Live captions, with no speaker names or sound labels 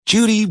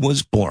Judy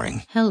was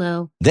boring.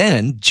 Hello.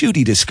 Then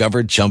Judy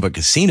discovered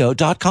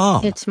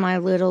ChumbaCasino.com. It's my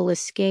little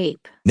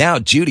escape. Now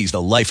Judy's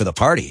the life of the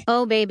party.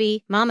 Oh,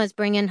 baby, mama's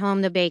bringing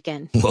home the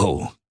bacon.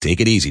 Whoa,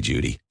 take it easy,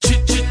 Judy.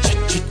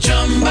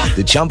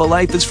 The Chumba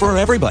life is for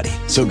everybody.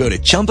 So go to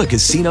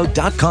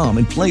ChumbaCasino.com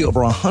and play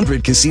over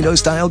 100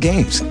 casino-style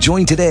games.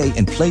 Join today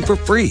and play for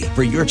free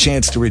for your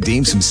chance to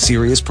redeem some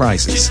serious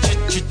prizes.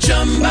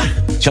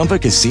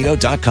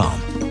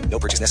 ChumbaCasino.com. No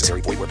purchase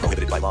necessary. Void where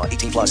prohibited by law.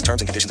 18 plus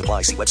terms and conditions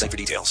apply. See website for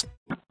details.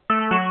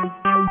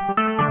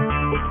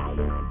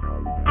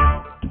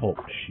 Talk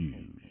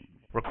shoes.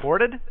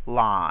 Recorded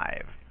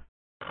live.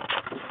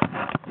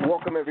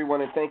 Welcome,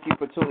 everyone, and thank you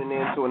for tuning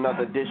in to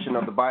another edition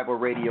of the Bible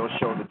Radio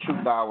Show, The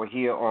Truth Hour,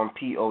 here on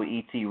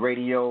POET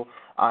Radio.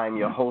 I am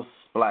your host,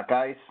 Black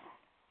Ice.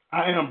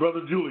 I am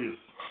Brother Julius.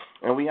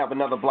 And we have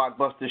another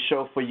blockbuster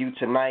show for you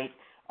tonight.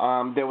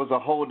 There was a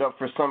holdup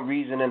for some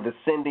reason in the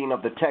sending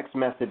of the text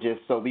messages,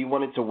 so we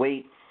wanted to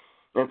wait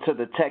until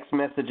the text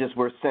messages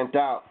were sent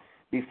out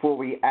before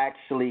we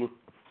actually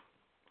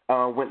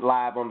went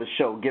live on the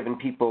show, giving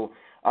people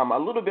a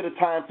little bit of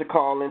time to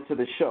call into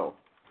the show.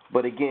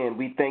 But again,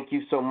 we thank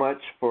you so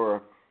much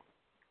for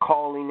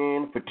calling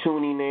in, for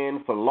tuning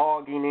in, for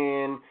logging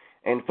in,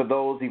 and for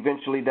those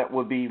eventually that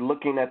will be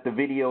looking at the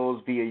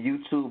videos via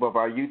YouTube of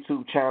our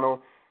YouTube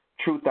channel,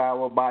 Truth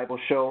Hour Bible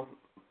Show.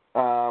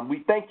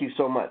 We thank you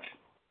so much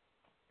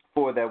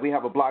for that. We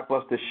have a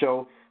blockbuster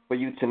show for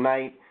you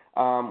tonight.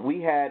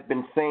 We had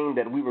been saying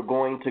that we were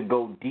going to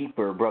go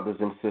deeper, brothers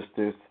and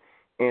sisters,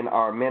 in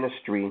our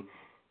ministry,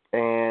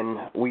 and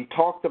we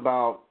talked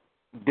about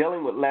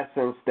dealing with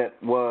lessons that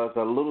was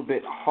a little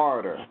bit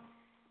harder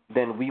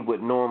than we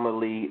would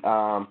normally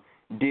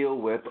deal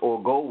with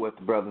or go with,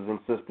 brothers and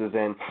sisters.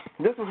 And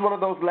this is one of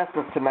those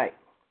lessons tonight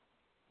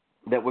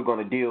that we're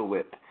going to deal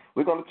with.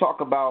 We're going to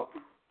talk about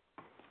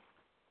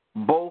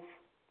both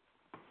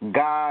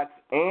God's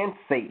and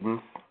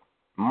Satan's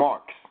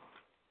marks,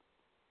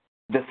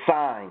 the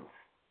signs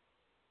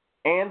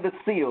and the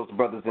seals,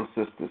 brothers and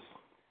sisters.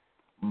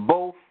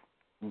 Both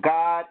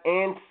God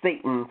and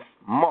Satan's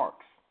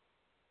marks,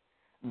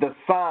 the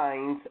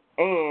signs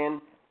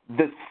and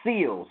the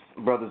seals,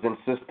 brothers and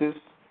sisters.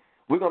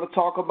 We're going to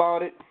talk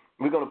about it.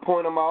 We're going to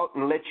point them out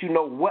and let you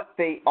know what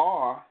they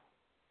are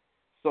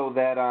so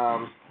that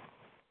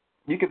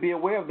you can be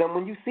aware of them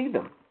when you see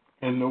them.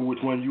 And know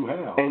which one you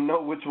have. And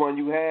know which one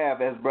you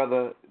have, as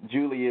Brother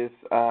Julius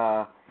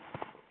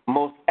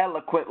most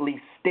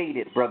eloquently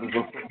stated, brothers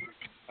and sisters.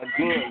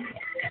 Again,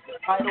 the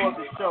title of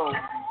the show,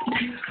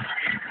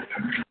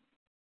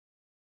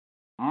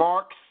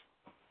 Marks,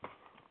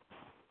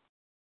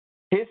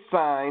 His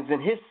signs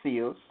and His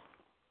seals,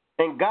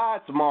 and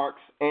God's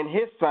marks and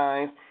His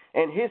signs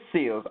and His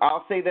seals.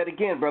 I'll say that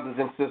again, brothers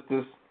and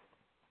sisters.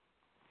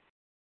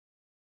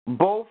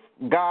 Both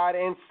God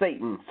and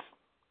Satan's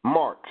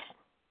marks,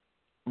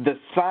 the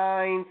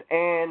signs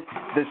and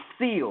the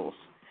seals.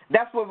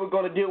 That's what we're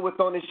going to deal with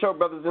on this show,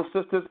 brothers and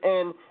sisters.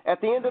 And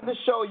at the end of the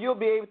show, you'll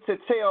be able to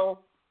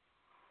tell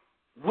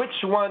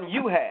which one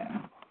you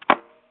have.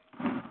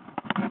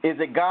 Is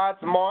it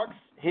God's marks,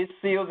 His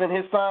seals, and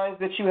His signs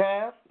that you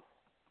have?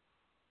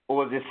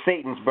 Or is it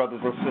Satan's,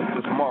 brothers and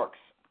sisters, marks,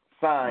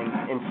 signs,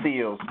 and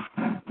seals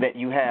that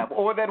you have,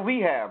 or that we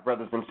have,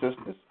 brothers and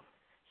sisters?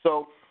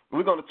 So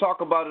we're going to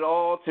talk about it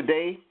all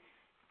today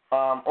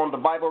on the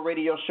Bible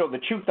Radio Show, The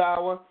Truth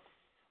Hour.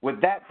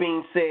 With that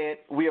being said,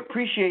 we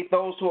appreciate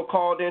those who are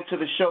called into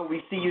the show.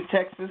 We see you,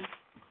 Texas.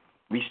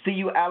 We see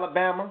you,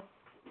 Alabama.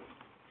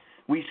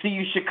 We see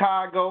you,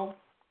 Chicago.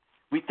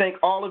 We thank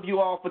all of you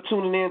all for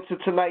tuning in to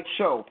tonight's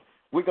show.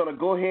 We're going to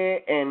go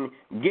ahead and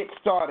get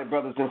started,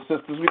 brothers and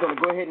sisters. We're going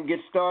to go ahead and get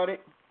started.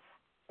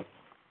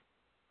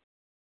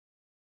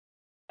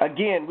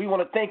 Again, we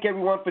want to thank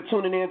everyone for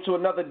tuning in to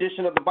another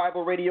edition of the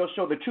Bible Radio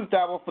Show, The Truth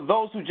Hour. For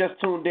those who just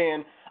tuned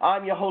in,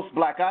 I'm your host,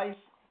 Black Ice.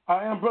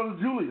 I am Brother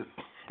Julius.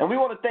 And we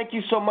want to thank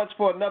you so much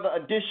for another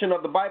edition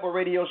of the Bible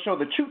Radio Show,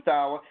 The Truth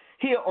Hour,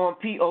 here on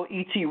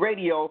POET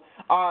Radio.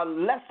 Our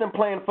lesson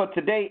plan for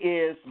today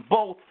is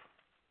both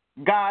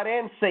God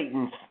and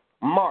Satan's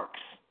marks.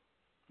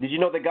 Did you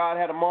know that God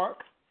had a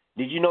mark?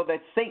 Did you know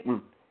that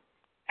Satan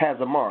has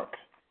a mark?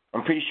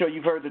 I'm pretty sure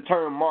you've heard the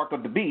term mark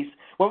of the beast.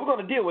 Well, we're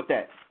going to deal with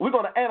that. We're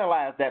going to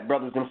analyze that,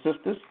 brothers and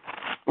sisters.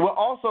 We're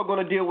also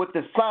going to deal with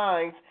the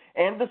signs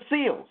and the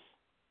seals,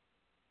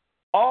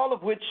 all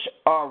of which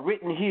are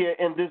written here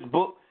in this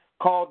book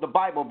called the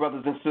Bible,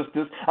 brothers and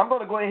sisters. I'm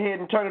going to go ahead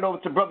and turn it over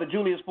to Brother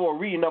Julius for a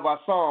reading of our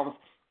Psalms.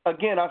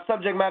 Again, our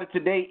subject matter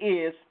today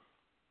is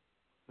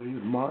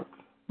marks.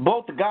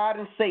 Both God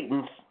and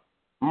Satan's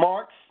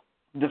marks,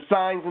 the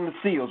signs and the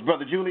seals.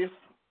 Brother Julius.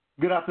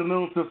 Good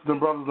afternoon, sisters and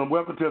brothers, and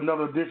welcome to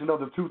another edition of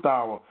the Truth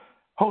Hour,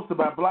 hosted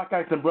by Black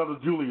Ice and Brother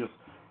Julius.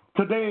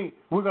 Today,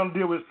 we're going to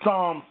deal with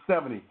Psalm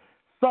 70.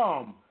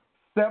 Psalm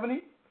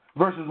 70,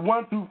 verses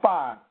 1 through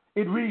 5.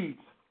 It reads,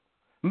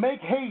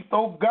 "Make haste,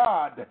 O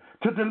God,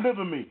 to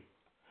deliver me.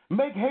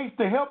 Make haste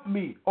to help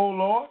me, O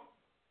Lord.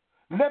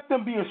 Let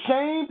them be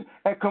ashamed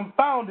and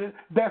confounded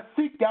that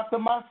seek after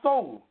my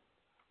soul.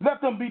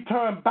 Let them be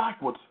turned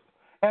backwards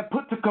and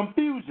put to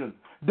confusion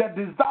that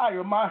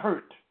desire my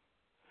hurt.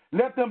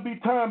 Let them be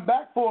turned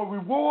back for a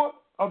reward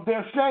of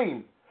their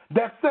shame,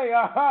 that say,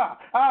 aha,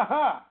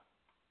 aha.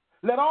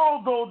 Let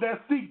all those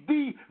that seek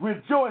thee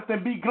rejoice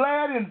and be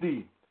glad in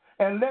thee.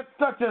 And let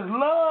such as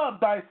love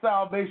thy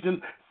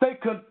salvation say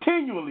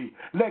continually,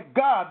 let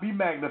God be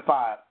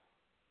magnified.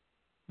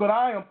 But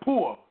I am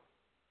poor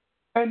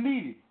and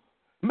needy.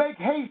 Make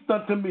haste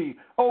unto me,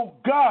 O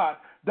God,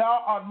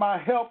 thou art my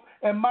help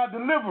and my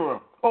deliverer.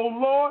 O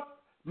Lord,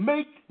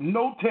 make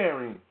no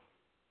tarrying.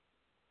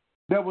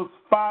 There was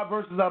 5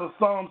 verses out of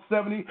Psalm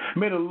 70.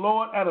 May the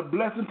Lord add a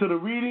blessing to the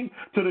reading,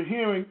 to the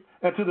hearing,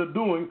 and to the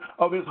doing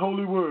of his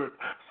holy word.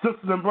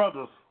 Sisters and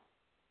brothers,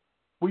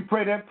 we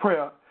pray that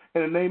prayer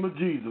in the name of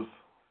Jesus.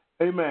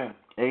 Amen.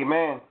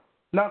 Amen.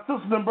 Now,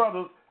 sisters and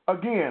brothers,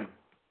 again,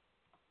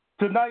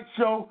 tonight's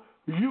show,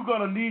 you're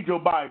going to need your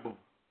Bible.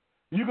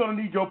 You're going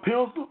to need your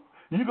pencil.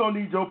 You're going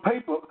to need your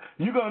paper.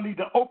 You're going to need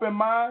the open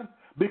mind,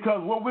 because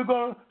what we're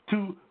going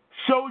to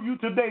show you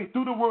today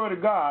through the word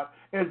of God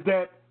is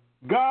that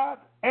God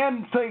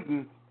and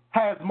Satan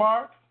has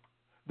marks,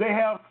 they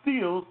have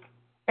seals,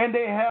 and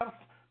they have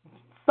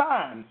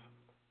signs.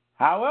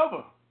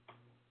 However,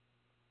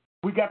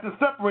 we got to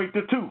separate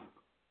the two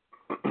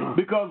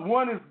because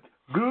one is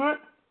good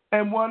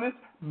and one is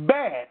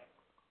bad.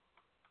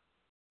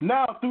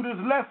 Now, through this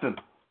lesson,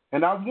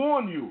 and I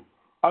warn you,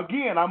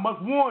 again, I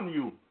must warn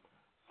you,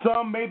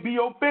 some may be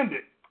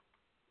offended.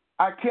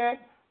 I can't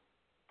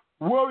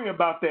worry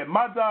about that.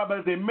 My job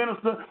as a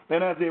minister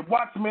and as a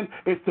watchman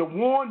is to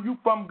warn you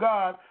from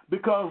God,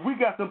 because we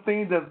got some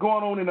things that's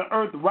going on in the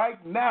earth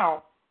right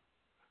now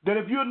that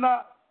if you're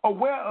not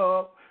aware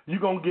of,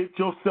 you're going to get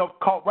yourself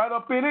caught right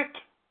up in it.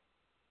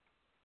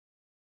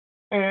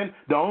 And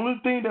the only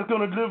thing that's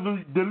going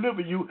to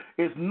deliver you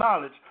is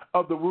knowledge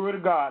of the word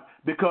of God,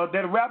 because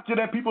that rapture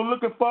that people are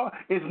looking for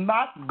is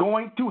not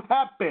going to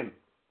happen.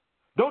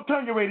 Don't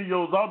turn your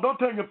radios off. Don't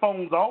turn your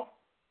phones off.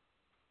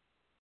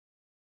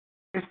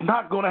 It's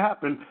not going to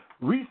happen.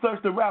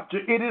 Research the rapture.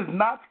 It is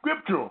not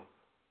scriptural.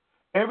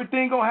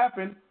 Everything going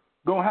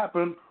to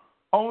happen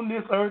on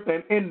this earth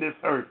and in this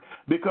earth,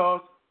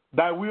 because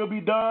thy will be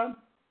done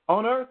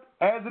on earth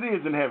as it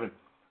is in heaven.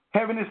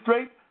 Heaven is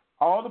straight.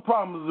 All the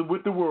problems are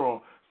with the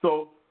world.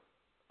 So,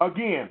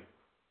 again,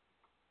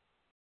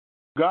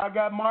 God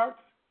got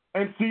marks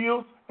and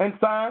seals and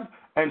signs,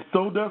 and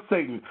so does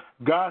Satan.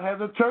 God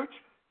has a church.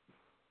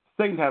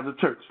 Satan has a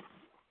church.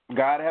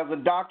 God has a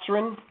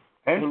doctrine,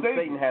 and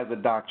Satan has a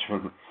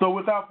doctrine. So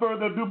without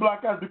further ado,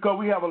 Black Guys, because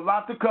we have a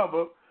lot to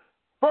cover,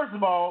 first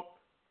of all,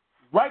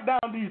 write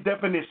down these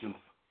definitions.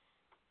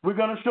 We're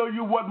going to show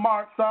you what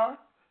marks are,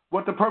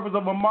 what the purpose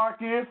of a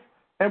mark is,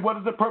 and what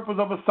is the purpose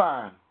of a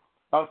sign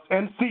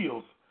and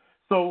seals.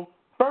 So,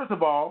 first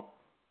of all,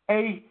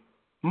 a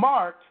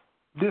mark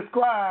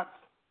describes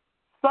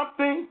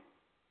something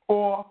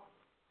or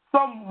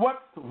something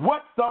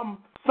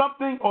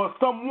or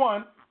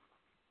someone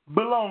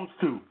belongs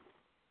to.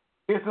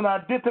 It's an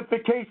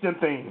identification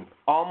thing.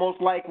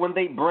 Almost like when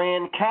they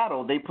brand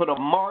cattle, they put a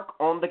mark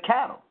on the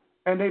cattle.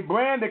 And they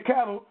brand the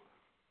cattle,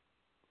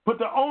 put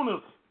the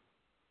owners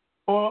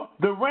or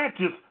the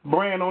ranchers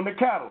brand on the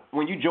cattle.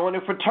 When you join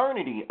a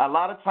fraternity, a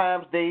lot of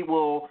times they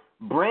will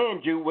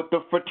brand you with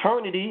the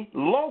fraternity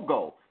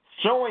logo,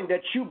 showing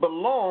that you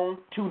belong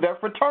to their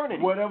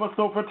fraternity. Whatever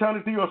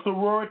fraternity or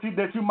sorority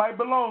that you might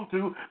belong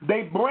to,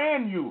 they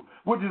brand you,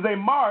 which is a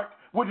mark,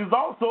 which is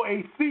also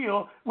a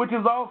seal, which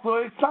is also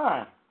a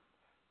sign.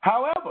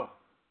 However,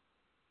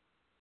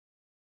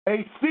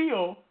 a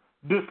seal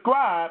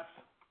describes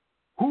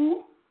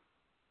who,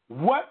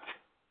 what,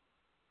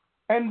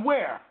 and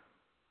where.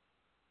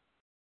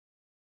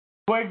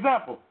 For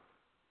example,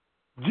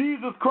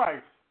 Jesus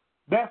Christ,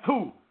 that's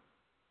who?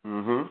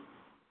 Mm-hmm.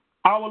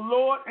 Our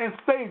Lord and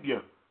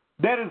Savior,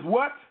 that is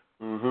what?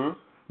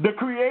 Mm-hmm. The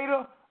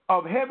creator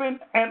of heaven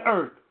and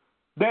earth,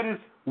 that is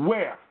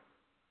where.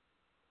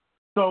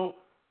 So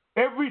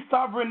every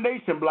sovereign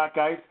nation, Black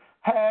Ice,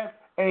 has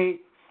a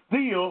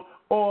seal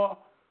or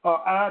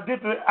an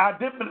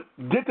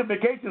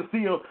identification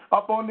seal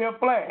up on their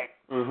flag.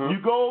 Mm-hmm.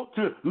 You go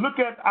to look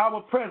at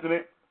our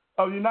president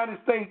of the United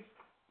States,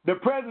 the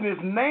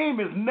president's name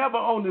is never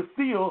on the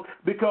seal,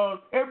 because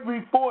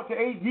every 4 to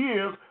 8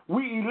 years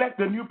we elect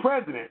a new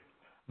president.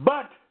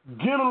 But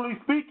generally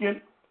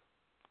speaking,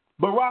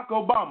 Barack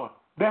Obama,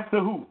 that's the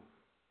who.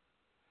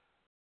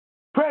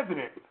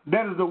 President,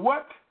 that is the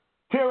what?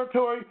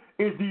 Territory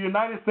is the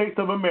United States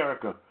of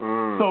America.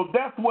 So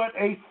that's what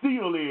a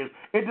seal is.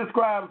 It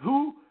describes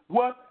who,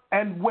 what,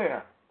 and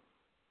where.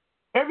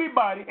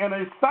 Everybody, and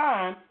a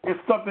sign is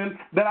something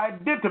that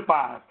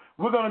identifies.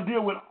 We're going to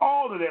deal with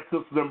all of that,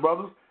 sisters and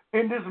brothers,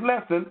 in this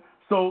lesson.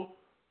 So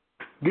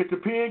get your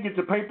pen, get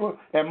your paper,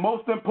 and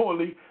most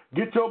importantly,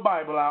 get your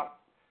Bible out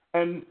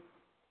and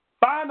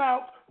find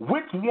out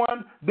which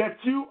one that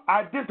you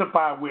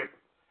identify with.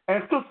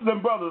 And sisters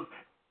and brothers,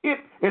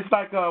 it's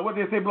like what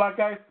they say, Black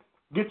Guys,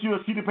 get you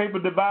a sheet of paper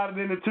divided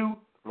into two.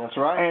 That's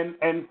right.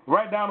 And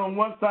write down on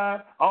one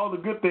side all the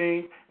good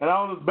things and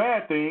all the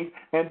bad things,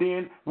 and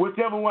then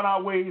whichever one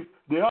outweighs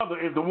the other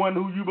is the one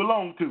who you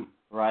belong to.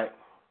 Right.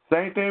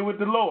 Same thing with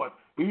the Lord.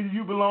 Either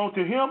you belong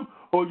to him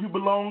or you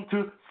belong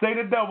to, say,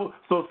 the devil.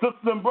 So,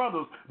 sisters and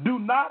brothers,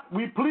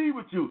 we plead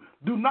with you,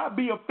 do not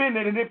be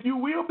offended. And if you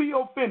will be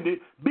offended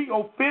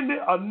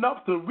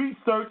enough to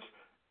research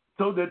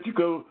so that you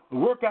can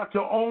work out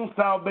your own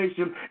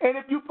salvation. And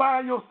if you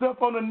find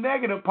yourself on the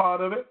negative part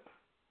of it,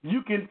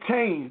 you can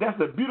change. That's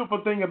the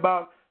beautiful thing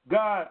about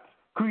God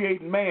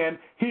creating man.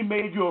 He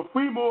made you a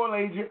free moral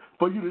agent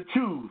for you to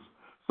choose.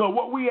 So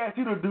what we ask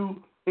you to do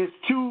is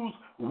choose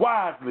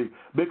wisely,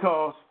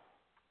 because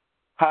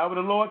however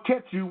the Lord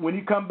catch you when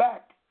he come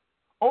back,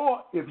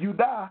 or if you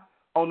die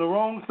on the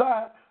wrong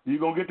side, you're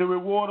going to get the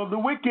reward of the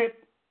wicked.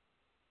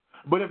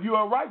 But if you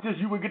are righteous,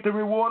 you will get the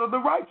reward of the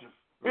righteous.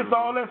 It's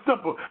all that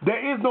simple.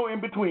 There is no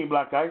in-between,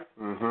 Black Ice.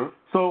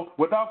 So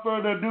without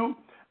further ado,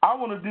 I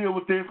want to deal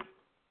with this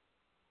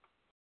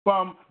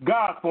from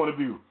God's point of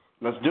view.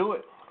 Let's do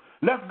it.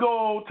 Let's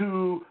go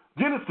to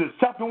Genesis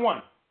chapter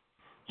 1.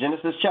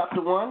 Genesis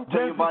chapter 1?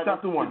 Genesis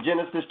chapter 1.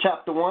 Genesis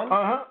chapter 1?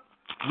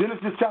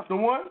 Genesis chapter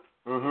 1.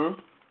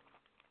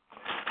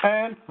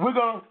 And we're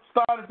going to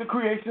start at the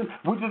creation.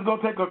 We're just going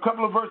to take a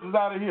couple of verses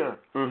out of here.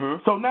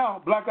 So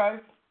now, Black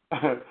Ice,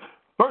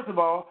 first of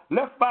all,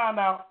 let's find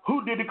out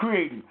who did the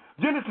creating.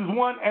 Genesis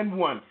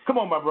 1:1. Come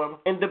on, my brother.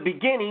 In the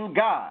beginning,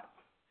 God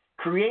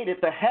created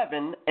the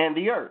heaven and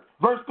the earth.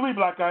 Verse 3,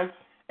 Black Ice.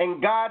 And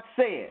God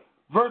said.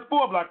 Verse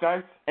 4, Black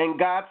Ice. And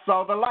God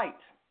saw the light.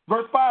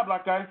 Verse 5,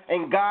 Black Ice.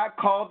 And God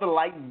called the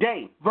light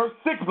day. Verse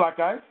 6, Black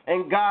Ice.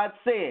 And God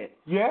said.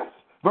 Yes.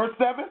 Verse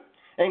 7.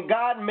 And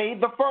God made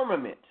the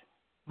firmament.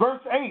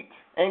 Verse 8.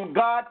 And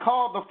God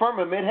called the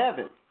firmament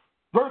heaven.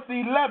 Verse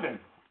 11.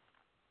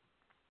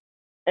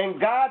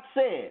 And God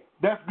said.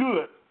 That's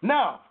good.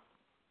 Now.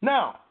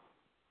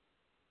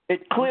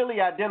 It clearly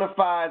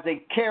identifies a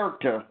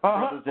character,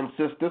 brothers and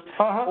sisters,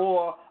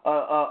 or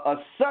a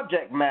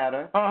subject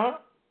matter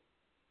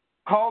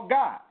called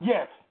God.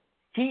 Yes.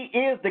 He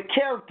is the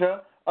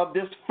character of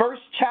this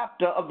first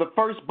chapter of the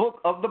first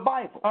book of the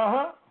Bible.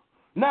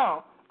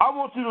 Now, I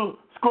want you to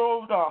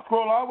scroll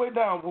all the way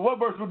down. What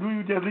verse do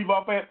you just leave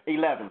off at?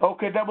 11.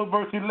 Okay, that was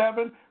verse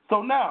 11.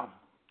 So now,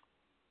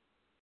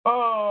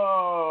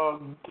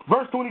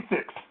 verse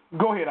 26.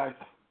 Go ahead, Isaac.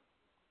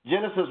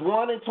 Genesis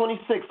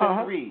 1:26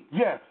 says, read.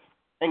 Yes.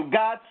 And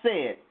God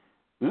said,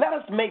 let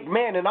us make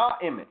man in our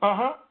image,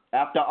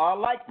 after our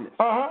likeness,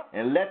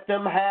 and let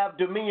them have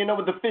dominion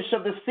over the fish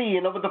of the sea,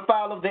 and over the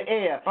fowl of the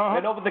air,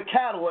 and over the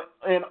cattle,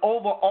 and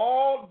over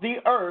all the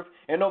earth,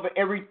 and over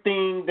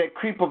everything that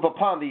creepeth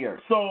upon the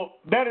earth. So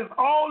that is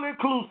all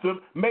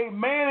inclusive, made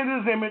man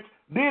in his image.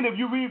 Then if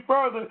you read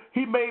further,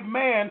 he made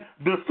man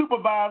the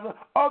supervisor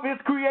of his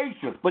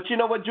creation. But you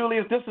know what,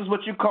 Julius? This is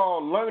what you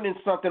call learning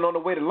something on the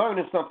way to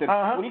learning something.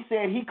 When he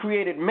said he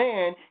created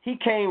man, he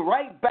came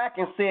right back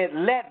and said,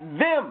 let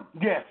them.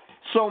 Yes.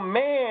 So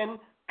man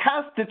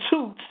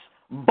constitutes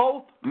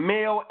both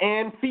male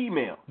and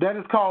female. That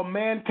is called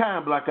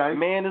mankind, Black Ice.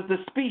 Man is the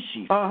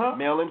species.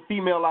 Male and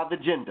female are the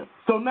gender.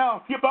 So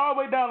now skip all the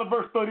way down to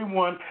verse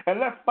 31, and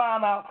let's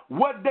find out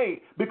what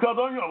day. Because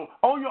on your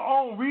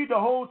own, read the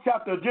whole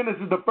chapter of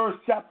Genesis, the first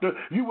chapter.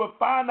 You will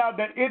find out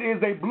that it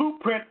is a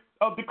blueprint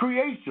of the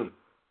creation.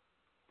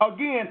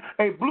 Again,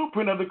 a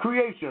blueprint of the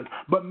creation.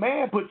 But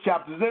man put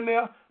chapters in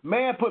there.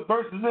 Man put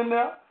verses in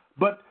there.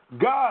 But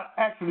God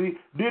actually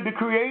did the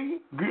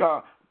creating.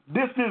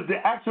 This is the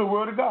actual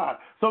word of God.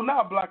 So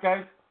now, Black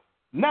Ice,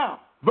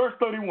 verse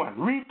 31.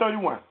 Read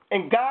 31.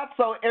 And God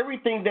saw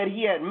everything that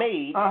he had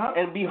made,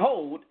 and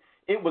behold,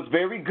 it was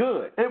very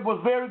good. It was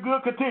very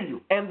good. Continue.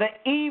 And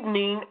the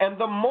evening and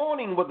the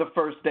morning were the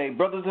first day.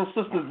 Brothers and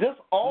sisters, this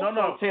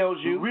also tells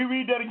you.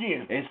 Reread that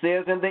again. It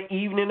says, and the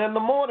evening and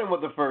the morning were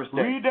the first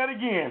day. Read that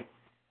again.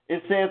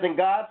 It says, and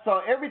God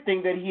saw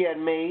everything that he had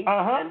made,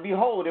 and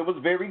behold, it was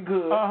very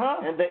good.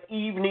 And the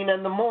evening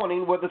and the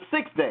morning were the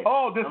sixth day.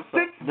 Oh, the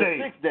sixth day.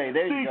 The sixth day.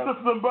 There you go. See,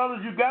 sisters and brothers,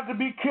 you got to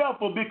be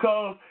careful,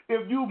 because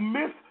if you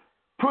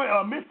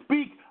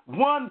misspeak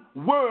one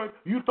word,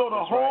 you throw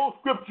the whole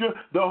scripture,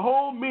 the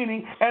whole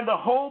meaning, and the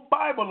whole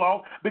Bible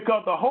off,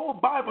 because the whole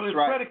Bible is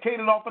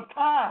predicated off of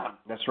time.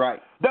 That's right.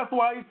 That's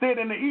why he said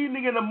in the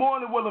evening and the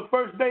morning were the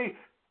first day,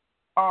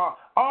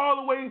 all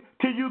the way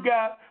till you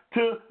got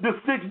to the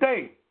sixth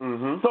day.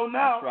 So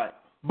now,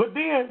 but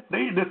then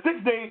the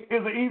sixth day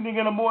is the evening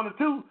and the morning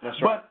too. That's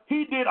right. But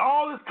he did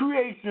all his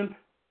creation,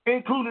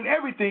 including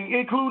everything,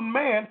 including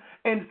man,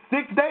 in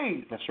 6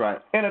 days. That's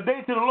right. And a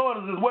day to the Lord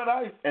is what,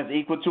 Ice? As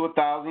equal to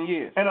 1,000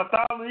 years. And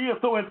 1,000 years.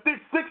 So in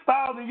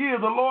 6,000 years,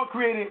 the Lord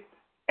created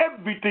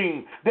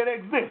everything that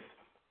exists.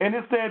 And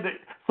it said that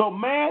so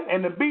man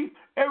and the beast,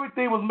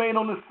 everything was made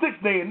on the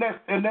sixth day, and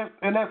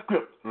that's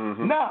script.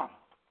 Now,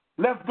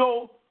 let's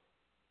go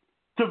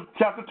to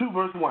chapter 2,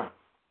 verse 1.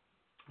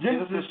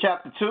 Genesis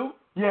chapter 2?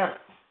 Yes.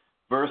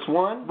 Verse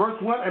 1?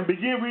 Verse 1, and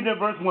begin reading at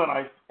verse 1,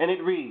 Ice. And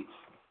it reads,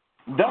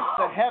 thus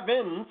the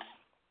heavens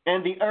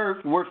and the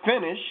earth were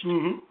finished,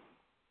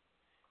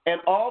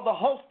 and all the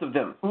host of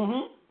them.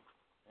 Mm-hmm.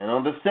 And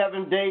on the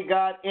seventh day,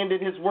 God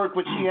ended his work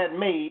which he had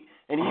made,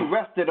 and he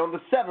rested on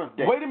the seventh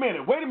day. Wait a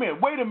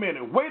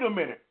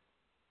minute.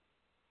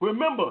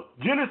 Remember,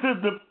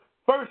 Genesis, the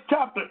first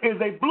chapter, is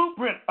a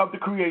blueprint of the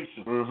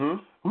creation.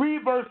 Mm-hmm.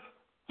 Read verse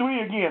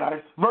 3 again,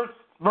 Ice.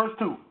 Verse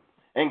 2.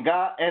 And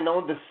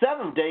on the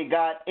seventh day,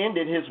 God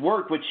ended his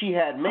work which he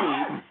had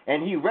made,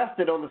 and he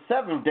rested on the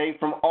seventh day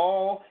from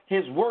all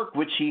his work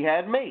which he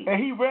had made.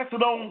 And he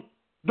rested on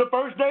the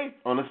first day?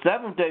 On the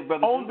seventh day,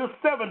 brother. On the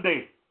seventh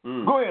day.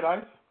 Go ahead,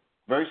 Ice.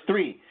 Verse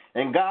 3.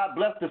 And God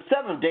blessed the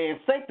seventh day and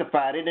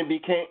sanctified it,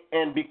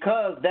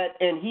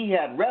 and he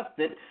had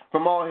rested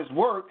from all his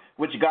work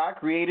which God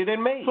created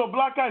and made. So,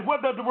 Black Ice,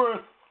 what does the word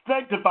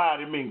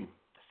sanctified mean?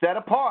 Set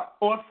apart.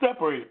 Or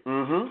separated.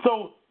 Mm-hmm.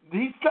 So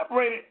he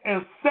separated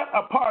and set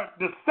apart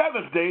the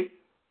seventh day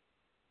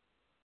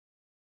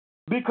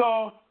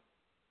because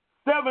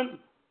 7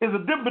 is a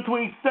difference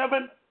between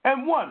 7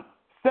 and 1.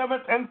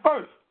 Seventh and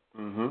first.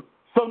 Mm-hmm.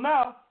 So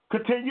now,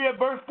 continue at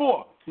verse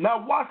 4.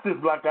 Now watch this,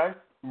 Black Ice.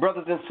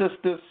 Brothers and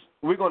sisters,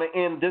 we're going to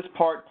end this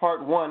part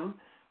 1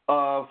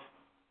 of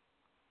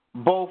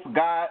both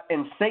God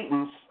and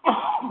Satan's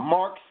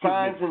marks,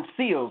 signs, and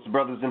seals,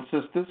 brothers and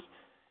sisters.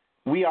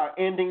 We are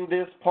ending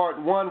this part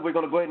 1. We're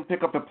going to go ahead and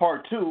pick up at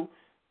part 2.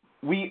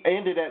 We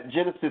ended at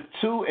Genesis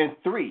 2 and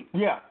 3.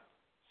 Yeah.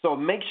 So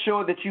make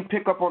sure that you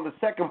pick up on the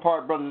second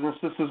part, brothers and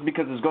sisters,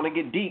 because it's going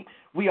to get deep.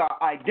 We are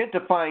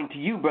identifying to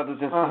you, brothers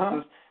and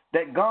sisters,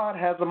 that God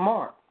has a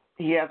mark.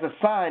 He has a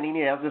sign and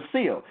he has a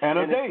seal. And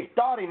a day. It's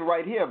starting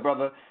right here,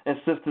 brother and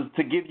sisters,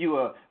 to give you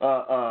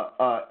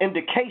a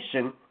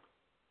indication,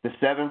 the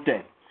seventh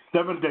day.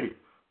 Seventh day.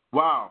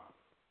 Wow.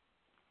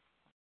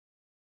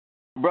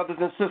 Brothers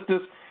and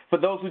sisters, for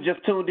those who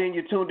just tuned in,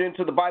 you tuned in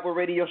to the Bible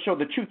Radio Show,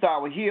 The Truth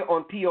Hour, here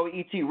on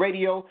POET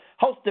Radio,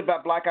 hosted by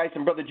Black Ice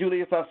and Brother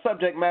Julius. Our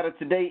subject matter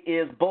today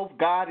is both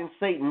God and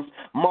Satan's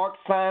marks,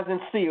 signs, and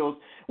seals.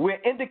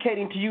 We're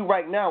indicating to you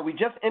right now, we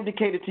just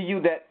indicated to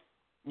you that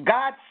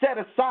God set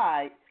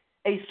aside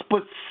a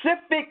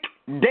specific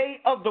day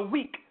of the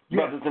week,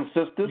 brothers and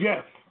sisters.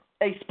 Yes.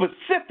 A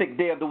specific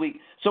day of the week.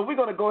 So we're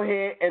going to go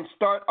ahead and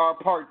start our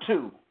part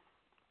 2.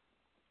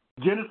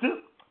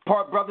 Genesis?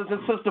 Brothers and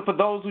sisters, for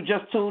those who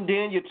just tuned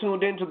in, you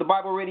tuned in to the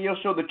Bible Radio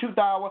Show, The Truth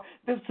Hour.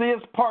 This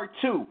is part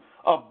 2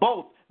 of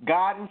both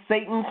God and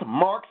Satan's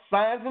marks,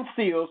 signs, and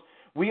seals.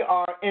 We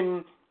are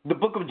in the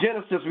book of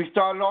Genesis. We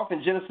started off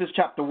in Genesis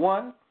chapter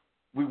 1.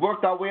 We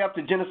worked our way up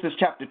to Genesis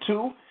chapter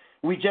 2.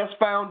 We just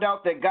found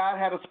out that God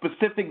had a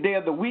specific day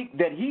of the week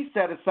that he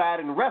set aside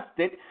and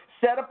rested,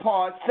 set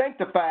apart,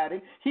 sanctified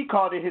it. He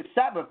called it his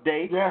Sabbath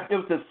day. Yeah. It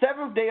was the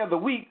seventh day of the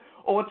week,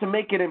 or to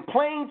make it in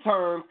plain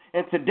terms,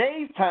 in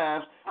today's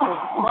times, from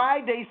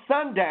Friday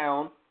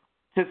sundown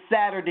to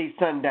Saturday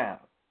sundown.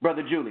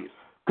 Brother Julius.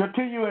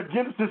 Continue at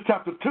Genesis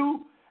chapter 2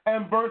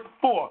 and verse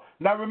 4.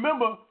 Now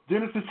remember,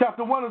 Genesis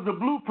chapter 1 is the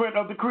blueprint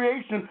of the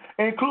creation,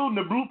 including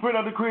the blueprint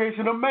of the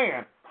creation of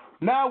man.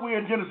 Now we're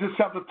in Genesis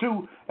chapter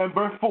 2 and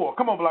verse 4.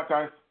 Come on, Black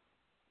Ice.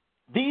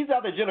 These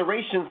are the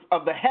generations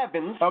of the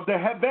heavens. Of the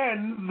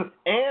heavens.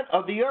 And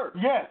of the earth.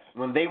 Yes.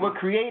 When they were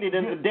created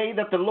in the day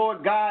that the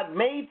Lord God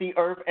made the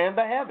earth and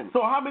the heavens.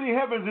 So how many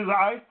heavens is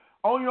Ice?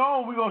 On your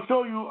own, we're going to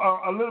show you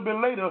a little bit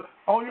later.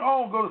 On your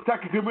own, go to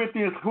 2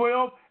 Corinthians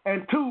 12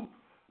 and 2.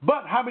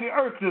 But how many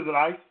earths is it,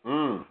 Ice?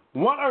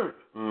 One earth,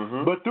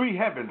 but 3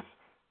 heavens.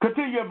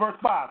 Continue at verse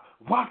 5.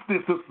 Watch this,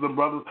 sisters and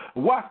brothers.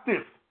 Watch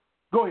this.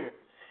 Go ahead.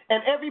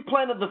 And every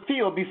plant of the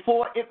field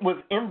before it was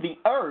in the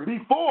earth.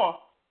 Before.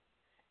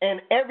 And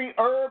every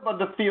herb of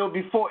the field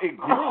before it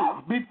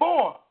grew.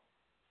 Before.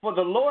 For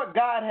the Lord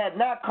God had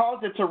not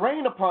caused it to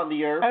rain upon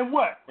the earth. And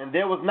what? And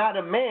there was not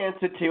a man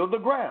to till the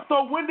ground.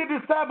 So when did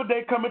the Sabbath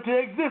day come into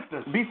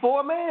existence?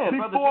 Before man.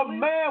 Before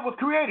man was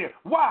created.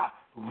 Why?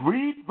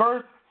 Read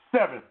verse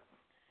 7.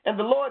 And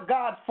the Lord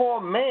God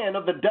formed man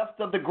of the dust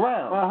of the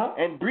ground,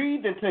 and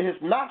breathed into his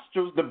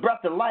nostrils the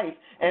breath of life,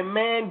 and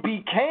man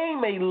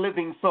became a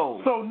living soul.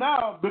 So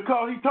now,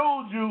 because he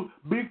told you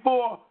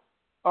before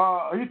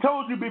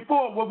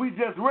what we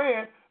just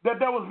read, that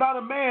there was not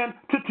a man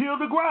to till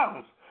the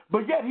grounds.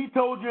 But yet he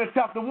told you in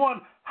chapter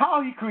 1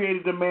 how he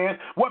created the man,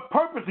 what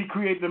purpose he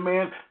created the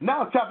man.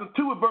 Now chapter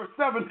 2 and verse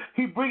 7,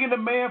 he bringing the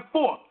man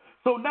forth.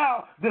 So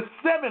now the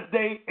seventh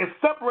day is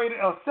separated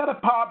or set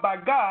apart by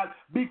God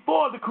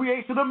before the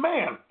creation of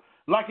man.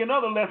 Like in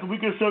other lessons, we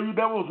can show you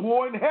there was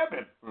war in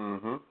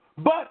heaven.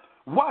 But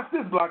watch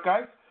this, Black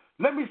Ice.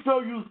 Let me show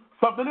you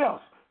something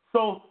else.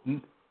 So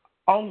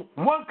on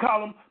one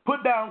column,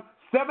 put down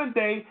 7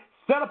 day,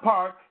 set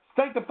apart,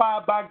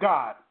 sanctified by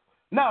God.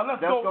 Now let's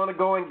go. That's going to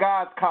go in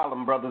God's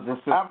column, brothers and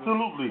sisters.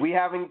 Absolutely. We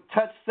haven't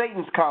touched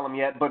Satan's column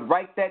yet, but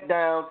write that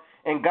down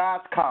in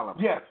God's column.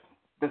 Yes.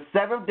 The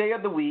seventh day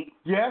of the week,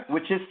 yes,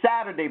 which is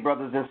Saturday,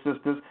 brothers and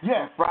sisters,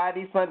 yes, from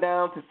Friday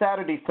sundown to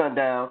Saturday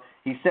sundown,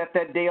 he set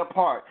that day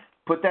apart.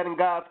 Put that in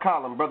God's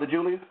column, Brother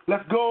Julius.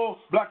 Let's go,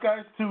 Black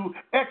Ice, to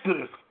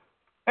Exodus.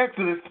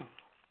 Exodus.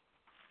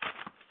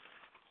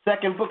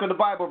 Second book of the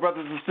Bible,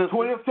 brothers and sisters.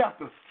 20th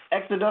chapter.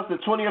 Exodus, the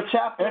 20th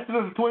chapter.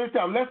 Exodus, the 20th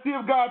chapter. Let's see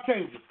if God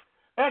changes.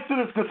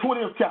 Exodus, the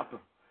 20th chapter.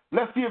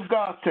 Let's see if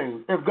God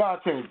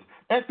changed.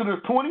 Exodus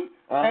 20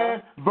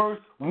 and verse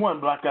 1,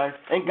 Black Ice.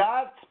 And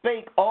God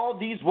spake all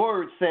these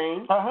words,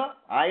 saying,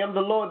 I am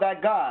the Lord thy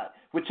God,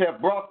 which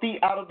have brought thee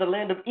out of the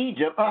land of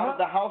Egypt, out of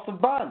the house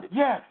of bondage.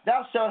 Yes.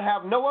 Thou shalt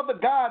have no other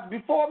gods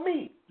before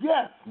me.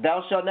 Yes.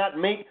 Thou shalt not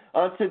make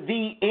unto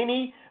thee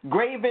any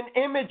graven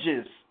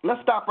images.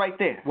 Let's stop right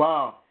there.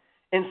 Wow.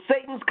 In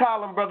Satan's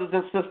column, brothers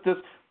and sisters,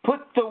 put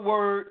the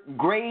word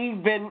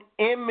graven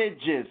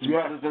images,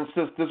 brothers and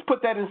sisters.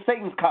 Put that in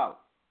Satan's column.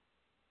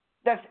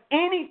 That's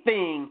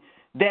anything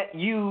that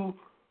you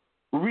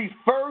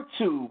refer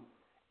to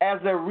as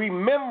a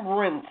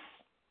remembrance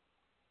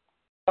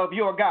of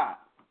your God.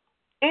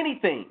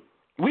 Anything.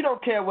 We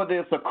don't care whether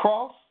it's a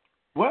cross.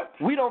 What?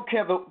 We don't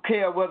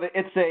care whether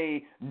it's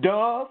a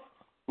dove.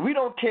 We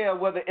don't care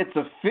whether it's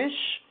a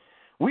fish.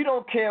 We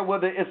don't care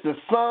whether it's a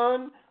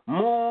sun,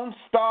 moon,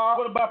 star.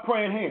 What about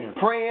praying hands?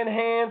 Praying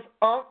hands,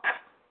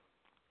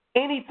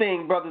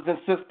 anything, brothers and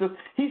sisters.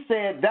 He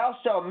said, thou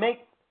shalt make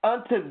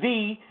unto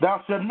thee.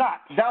 Thou shalt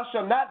not. Thou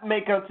shalt not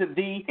make unto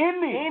thee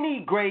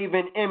any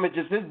graven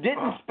images. It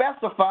didn't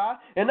specify.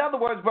 In other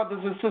words,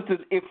 brothers and sisters,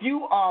 if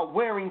you are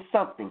wearing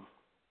something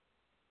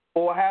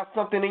or have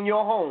something in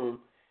your home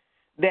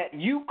that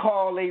you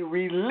call a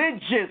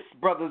religious,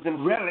 brothers and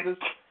sisters,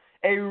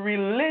 a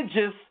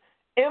religious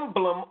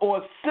emblem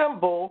or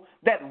symbol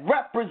that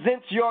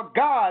represents your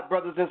God,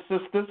 brothers and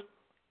sisters,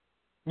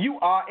 you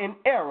are in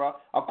error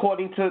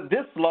according to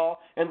this law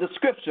and the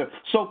scripture.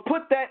 So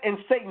put that in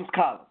Satan's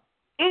column.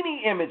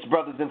 Any image,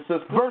 brothers and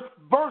sisters.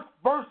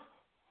 Verse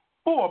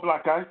 4,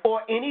 Black Ice.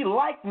 Or any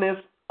likeness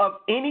of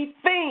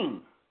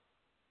anything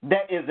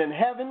that is in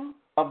heaven,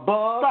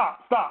 above.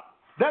 Stop.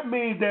 That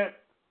means that,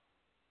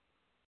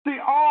 see,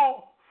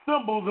 all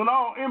symbols and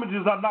all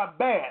images are not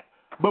bad.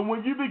 But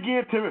when you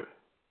begin to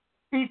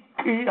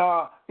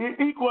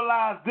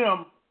equalize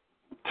them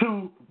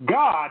to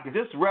God.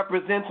 This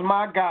represents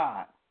my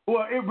God.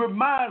 Well, it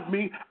reminds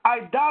me,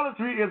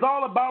 idolatry is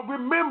all about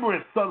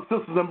remembrance,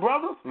 sisters and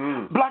brothers.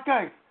 Black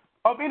Ice,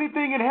 of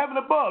anything in heaven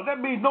above. That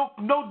means no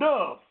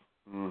doves.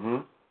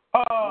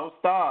 No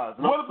stars,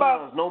 no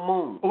suns, no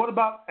moon. What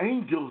about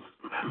angels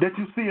that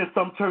you see in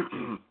some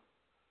churches?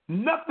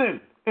 Nothing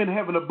in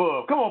heaven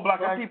above. Come on,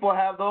 Black Ice. Some people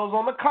have those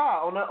on the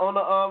car, on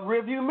the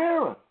rearview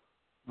mirror.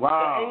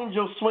 Wow. The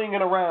angel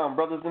swinging around,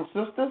 brothers and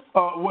sisters.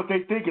 What they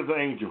think is an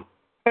angel.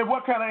 And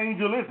what kind of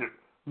angel is it?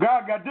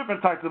 God got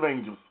different types of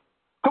angels.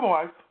 Come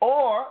on, Ice.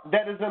 Or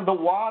that is in the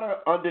water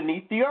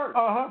underneath the earth.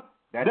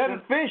 That is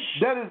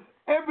fish. That is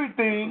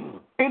everything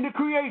in the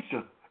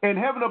creation. In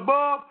heaven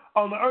above,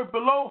 on the earth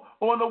below,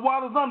 or in the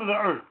waters under the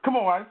earth. Come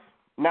on, Ice.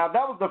 Now,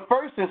 that was the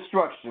first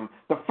instruction.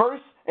 The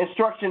first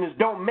instruction is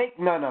don't make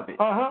none of it.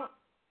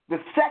 The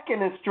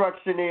second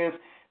instruction is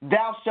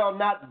thou shalt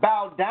not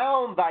bow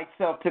down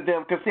thyself to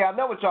them. Because, see, I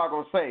know what y'all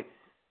going to say.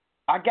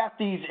 I got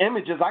these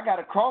images. I got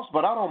a cross,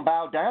 but I don't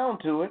bow down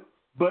to it.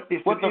 But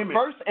it's the image.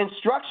 First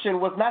instruction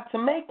was not to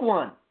make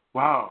one.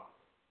 Wow.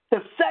 The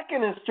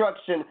second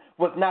instruction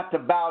was not to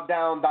bow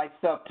down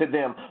thyself to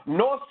them,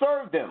 nor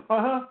serve them.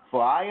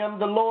 For I am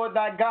the Lord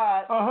thy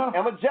God,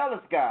 am a jealous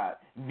God,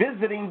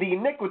 visiting the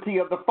iniquity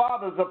of the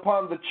fathers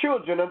upon the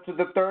children unto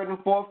the third and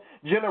fourth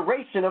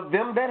generation of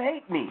them that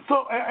hate me.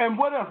 So, and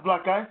what else,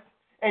 Black Ice?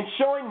 And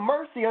showing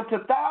mercy unto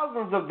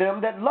thousands of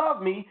them that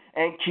love me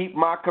and keep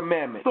my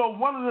commandments. So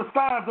one of the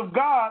signs of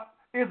God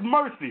is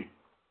mercy,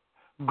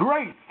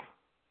 grace,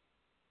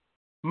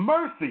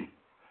 mercy.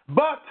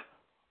 But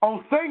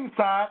on Satan's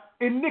side,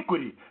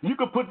 iniquity. You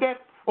could put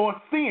that, or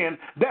sin,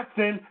 that's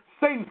in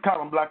Satan's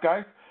column, Black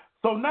Ice.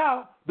 So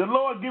now the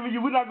Lord giving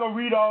you, we're not going to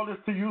read all this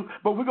to you,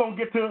 but we're going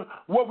to get to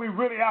what we're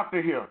really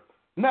after here.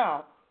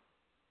 Now,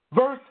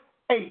 verse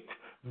 8.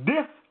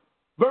 This,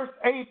 verse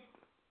 8,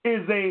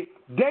 is a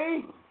day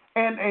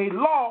and a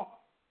law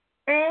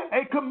and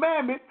a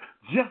commandment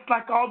just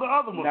like all the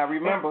other ones. Now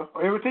remember.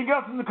 Everything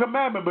else is a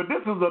commandment, but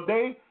this is a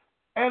day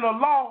and a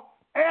law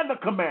and a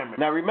commandment.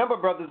 Now remember,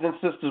 brothers and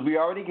sisters, we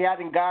already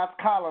got in God's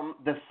column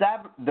the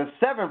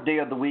seventh day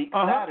of the week,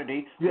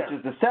 Saturday, which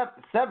is the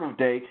seventh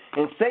day.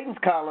 In Satan's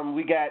column,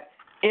 we got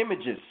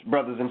images,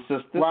 brothers and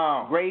sisters.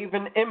 Wow.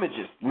 Graven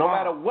images, no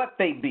matter what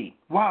they be.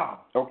 Wow.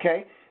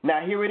 Okay?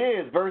 Now here it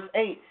is, verse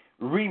 8.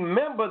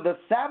 Remember the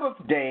Sabbath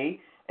day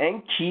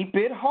and keep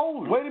it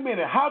holy. Wait a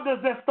minute. How does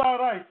that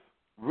start, Ice?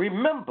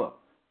 Remember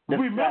the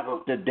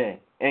Sabbath day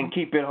and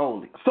keep it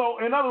holy.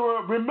 So, in other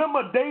words,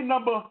 remember day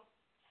number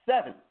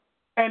 7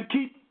 and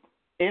keep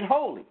it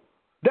holy.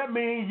 That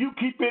means you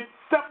keep it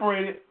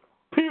separated,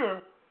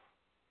 pure,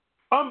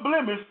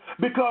 unblemished,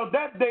 because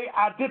that day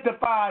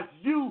identifies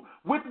you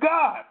with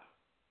God.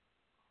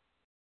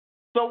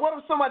 So what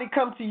if somebody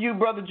come to you,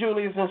 Brother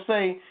Julius, and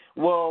say,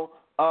 well,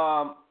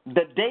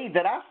 the day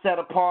that I set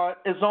apart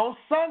is on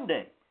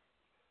Sunday.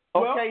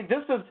 Okay,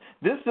 well,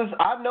 this is.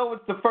 I know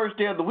it's the first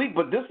day of the week,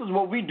 but this is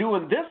what we do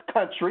in this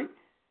country.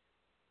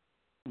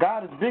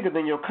 God is bigger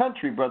than your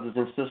country, brothers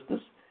and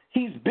sisters.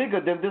 He's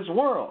bigger than this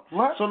world.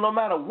 What? So no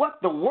matter what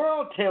the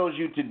world tells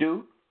you to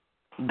do,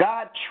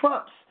 God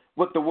trumps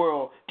what the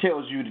world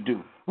tells you to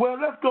do. Well,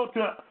 let's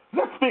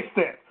fix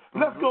that.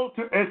 Let's go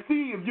to, and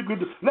see if you could,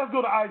 let's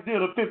go to Isaiah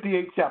the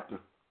 58th chapter.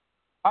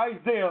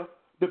 Isaiah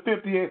the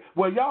 58th.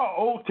 Well, y'all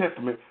Old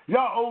Testament.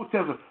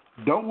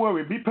 Don't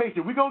worry, be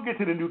patient. We're going to get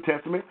to the New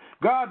Testament.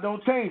 God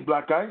don't change,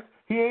 Black Ice.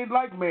 He ain't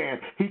like man.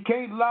 He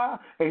can't lie,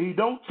 and he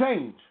don't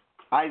change.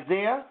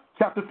 Isaiah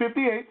chapter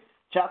 58.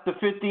 Chapter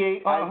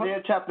 58,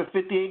 Isaiah chapter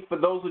 58. For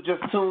those who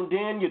just tuned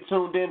in, you're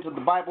tuned in to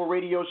the Bible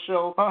radio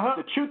show,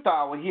 The Truth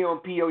Hour, here on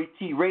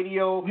POET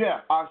Radio. Yeah.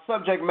 Our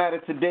subject matter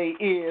today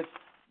is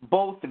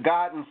both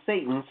God and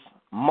Satan's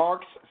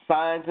marks,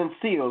 signs, and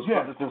seals,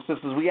 brothers and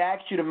sisters. We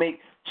asked you to make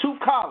two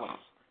columns.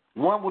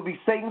 One would be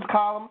Satan's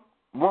column.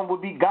 One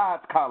would be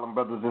God's column,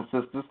 brothers and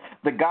sisters.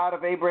 The God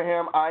of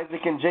Abraham,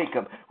 Isaac, and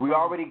Jacob. We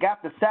already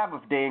got the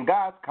Sabbath day in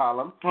God's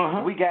column.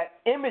 We got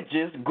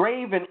images,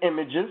 graven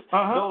images,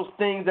 those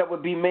things that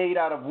would be made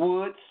out of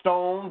wood,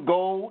 stone,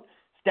 gold,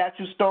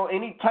 statue stone,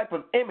 any type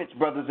of image,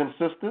 brothers and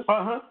sisters.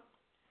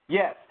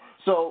 Yes.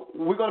 So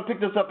we're going to pick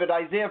this up at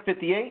Isaiah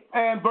 58.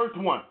 And verse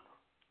 1.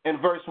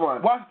 And verse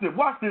 1. Watch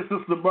this,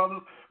 sisters and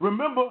brothers.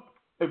 Remember,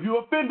 if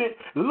you're offended,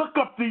 look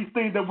up these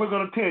things that we're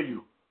going to tell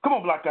you. Come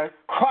on, Black Guy.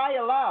 Cry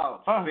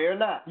aloud, fear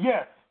not.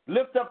 Yes.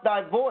 Lift up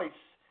thy voice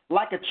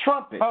like a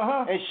trumpet,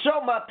 and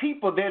show my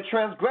people their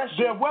transgressions.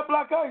 Their what,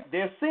 Black Guy?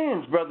 Their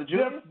sins, Brother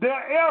Julius.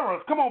 Their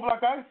errors. Come on,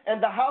 Black Guy.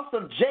 And the house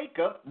of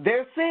Jacob,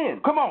 their sins.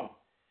 Come on.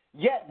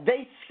 Yet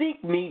they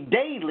seek me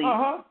daily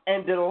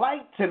and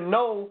delight to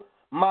know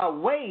my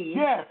ways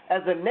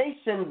as a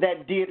nation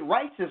that did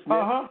righteousness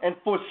and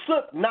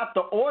forsook not the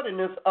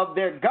ordinance of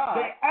their God.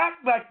 They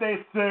act like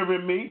they're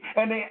serving me,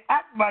 and they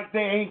act like they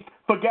ain't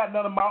forgot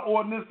none of my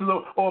ordinances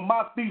or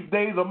my feast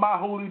days or my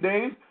holy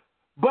days,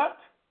 but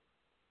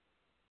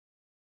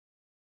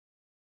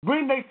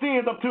bring their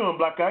sins up to them,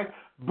 Black Guys.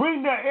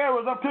 Bring their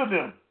errors up to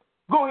them.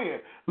 Go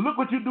ahead. Look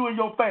what you do in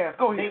your fast.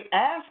 Go ahead. They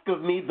ask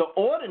of me the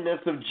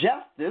ordinance of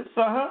justice.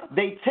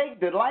 They take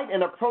delight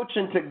in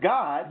approaching to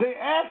God. They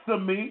ask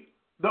of me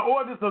the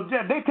ordinance of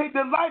justice. They take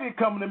delight in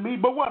coming to me,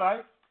 but what, I?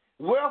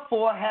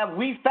 Wherefore have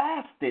we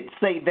fasted,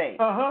 say they,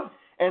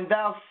 and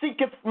thou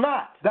seekest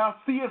not. Thou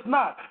seest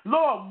not.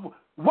 Lord,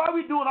 why are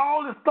we doing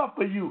all this stuff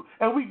for you,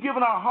 and we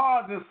giving our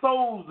hearts and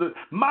souls and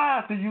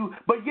minds to you,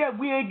 but yet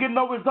we ain't getting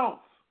no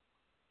results?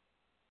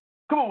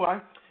 Come on,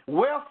 right?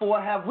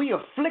 Wherefore have we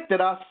afflicted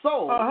our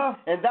soul,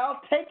 and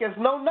thou takest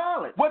no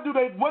knowledge. What do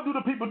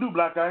the people do,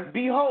 Black Guys?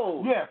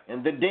 Behold,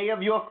 in the day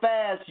of your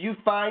fast you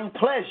find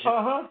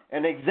pleasure,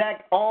 and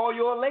exact all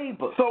your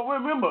labor. So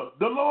remember,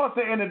 the Lord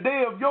said, in the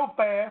day of your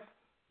fast,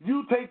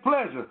 you take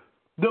pleasure.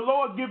 The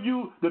Lord give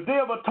you the Day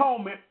of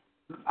Atonement,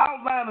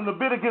 outlined in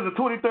Leviticus,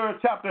 the 23rd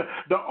chapter,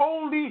 the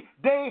only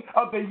day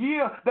of the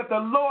year that the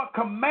Lord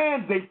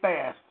commands a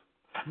fast.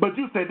 But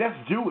you say, that's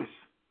Jewish.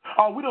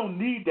 Oh, we don't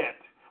need that.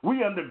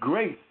 We under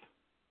grace.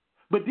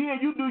 But then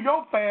you do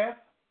your fast,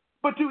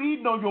 but you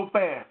eating on your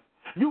fast.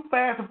 You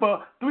fasting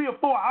for 3 or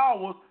 4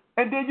 hours,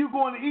 and then you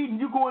going to eating,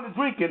 you going to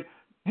drinking,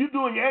 you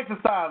doing your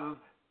exercises.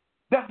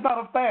 That's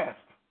not a fast.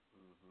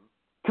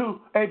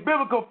 To a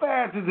biblical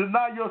fast is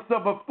deny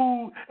yourself of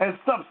food and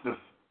substance.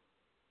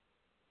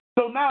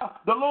 So now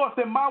the Lord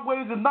said, my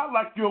ways are not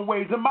like your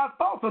ways, and my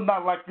thoughts are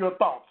not like your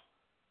thoughts.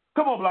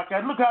 Come on, Black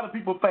Guys, look how the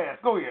people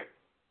fast. Go ahead.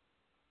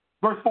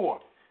 Verse 4.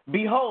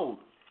 Behold,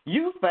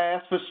 you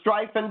fast for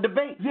strife and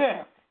debate.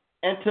 Yeah.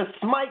 And to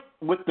smite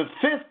with the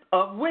fist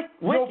of wickedness.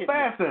 You're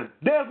fasting.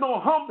 There's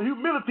no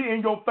humility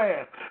in your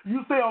fast.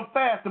 You say I'm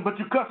fasting, but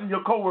you're cussing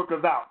your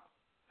coworkers out.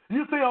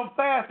 You say I'm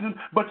fasting,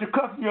 but you're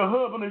cussing your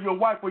husband or your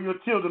wife or your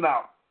children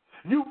out.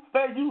 You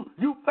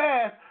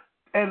fast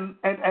and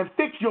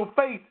fix your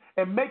face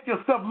and make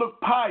yourself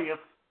look pious,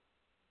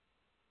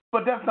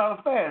 but that's not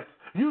a fast.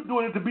 You're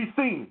doing it to be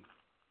seen.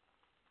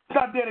 It's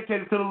not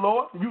dedicated to the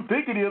Lord. You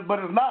think it is, but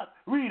it's not.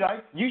 Read,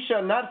 Ike. You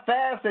shall not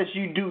fast as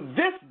you do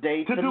this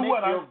day to do make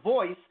what, your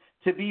voice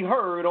to be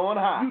heard on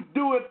high. You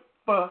do it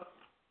for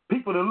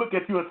people to look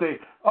at you and say,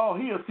 oh,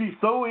 he or she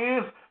so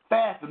is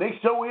fasting. They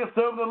so is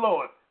serving the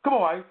Lord. Come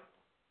on, Ike.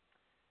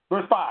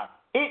 Verse 5.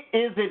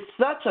 Is it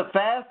such a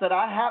fast that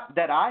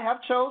I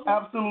have chosen?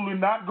 Absolutely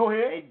not. Go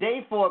ahead. A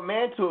day for a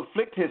man to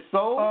afflict his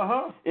soul?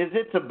 Is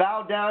it to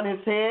bow down his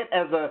head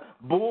as a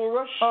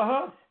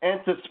bulrush? And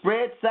to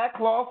spread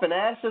sackcloth and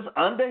ashes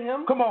under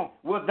him? Come on.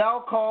 Wilt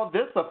thou call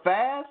this a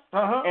fast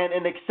and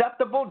an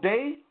acceptable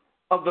day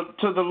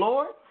to the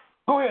Lord?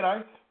 Go ahead,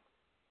 Ice.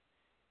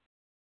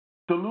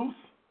 To loose?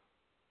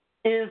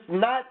 Is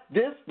not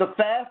this the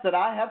fast that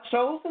I have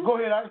chosen? Go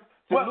ahead, Ice.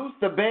 To loose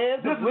the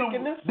bands of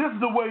wickedness? This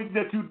is the way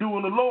that you do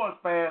in the Lord's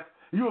fast.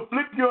 You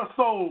afflict your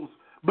souls,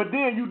 but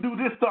then you do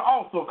this to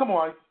also. Come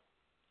on, Ice.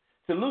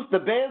 To loose the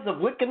bands of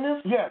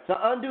wickedness? Yes. To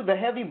undo the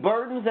heavy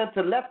burdens and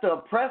to let the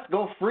oppressed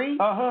go free?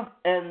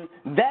 And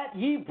that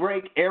ye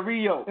break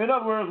every yoke. In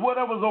other words,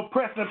 whatever's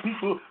oppressing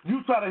people,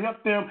 you try to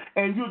help them,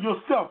 and you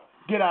yourself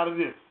get out of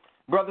this.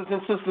 Brothers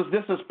and sisters,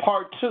 this is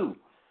part 2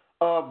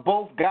 of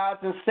both God's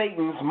and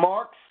Satan's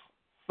marks,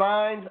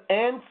 signs,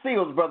 and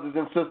seals, brothers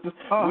and sisters.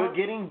 We're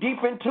getting deep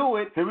into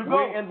it. Here we go.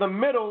 We're in the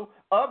middle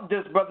of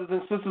this, brothers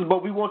and sisters,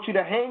 but we want you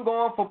to hang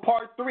on for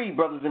part 3,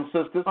 brothers and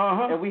sisters.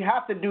 And we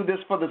have to do this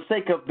for the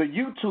sake of the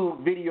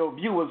YouTube video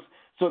viewers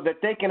so that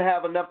they can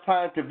have enough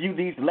time to view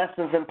these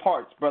lessons in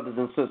parts, brothers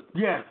and sisters.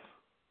 Yes.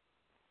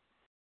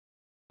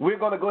 We're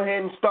going to go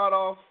ahead and start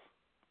off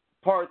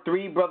part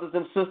 3, brothers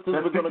and sisters.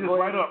 We're going to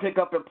go ahead and pick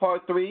up in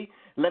part 3.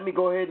 Let me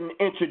go ahead and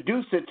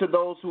introduce it to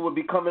those who will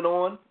be coming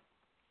on.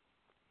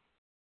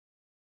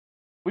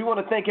 We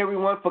want to thank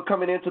everyone for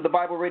coming into the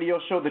Bible Radio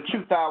Show, the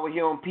Truth Hour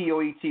here on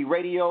POET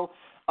Radio.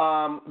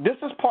 This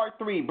is part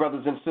 3,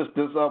 brothers and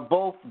sisters, of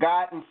both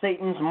God and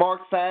Satan's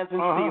marks, signs, and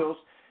seals.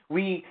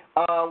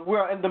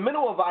 We're in the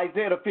middle of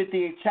Isaiah the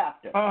 58th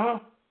chapter.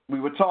 We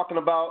were talking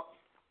about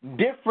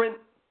different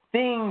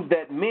things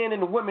that men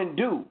and women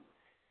do,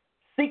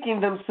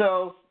 seeking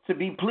themselves to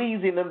be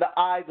pleasing in the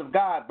eyes of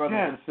God,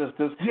 brothers and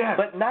sisters,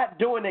 but not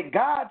doing it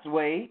God's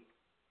way,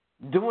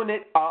 doing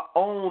it our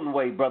own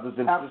way, brothers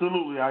and sisters.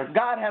 Absolutely.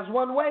 God has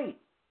one way.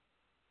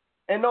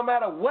 And no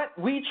matter what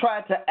we try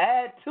to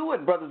add to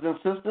it, brothers and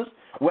sisters,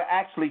 we're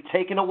actually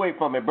taking away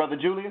from it. Brother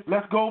Julius?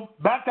 Let's go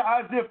back to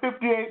Isaiah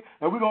 58,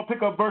 and we're going to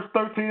pick up verse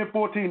 13 and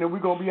 14, and we're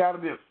going to be out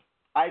of this.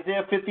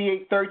 Isaiah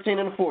 58, 13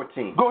 and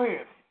 14. Go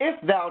ahead. If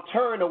thou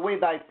turn away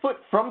thy foot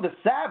from the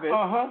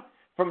Sabbath,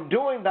 from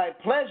doing thy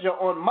pleasure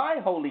on my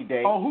holy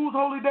day. On whose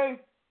holy day?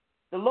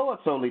 The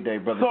Lord's holy day,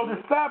 brother. So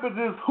the Sabbath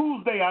is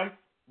whose day, Ice?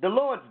 The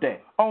Lord's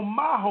day. On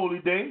my holy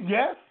day,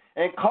 yes.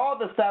 And call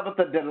the Sabbath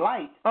a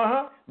delight,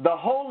 the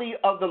holy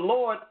of the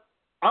Lord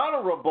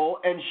honorable,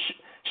 and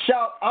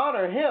shalt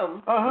honor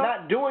him,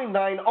 not doing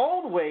thine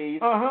own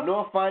ways,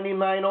 nor finding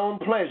thine own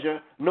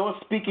pleasure, nor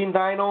speaking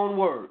thine own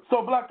words.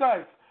 So, Black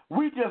Ice,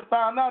 we just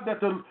found out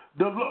that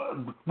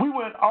we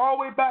went all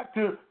the way back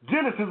to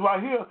Genesis right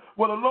here,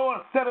 where the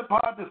Lord set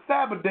apart the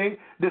Sabbath day,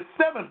 the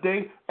 7th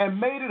day, and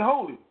made it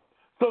holy.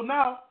 So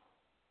now,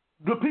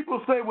 the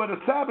people say, well, the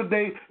Sabbath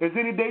day is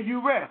any day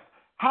you rest.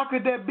 How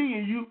could that be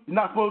and you're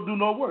not supposed to do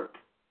no work?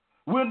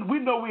 We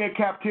know we're in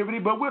captivity,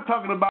 but we're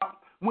talking about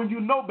when you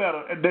know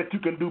better and that you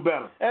can do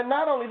better. And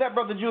not only that,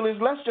 Brother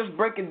Julius, let's just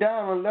break it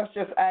down and let's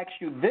just ask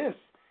you this.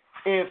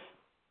 If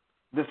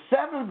the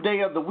 7th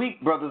day of the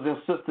week, brothers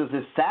and sisters,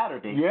 is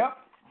Saturday,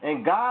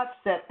 and God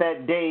set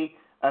that day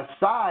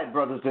aside,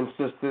 brothers and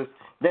sisters,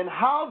 then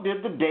how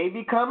did the day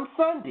become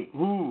Sunday?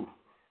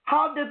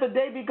 How did the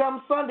day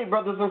become Sunday,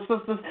 brothers and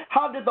sisters?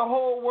 How did the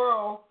whole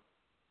world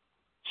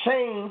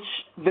change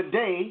the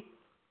day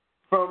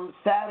from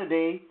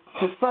Saturday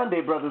to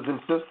Sunday, brothers and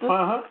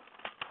sisters?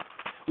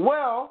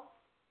 Well,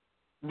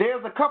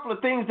 there's a couple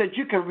of things that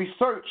you can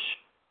research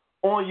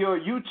on your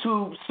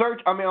YouTube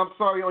search,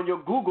 on your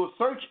Google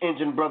search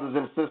engine, brothers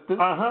and sisters,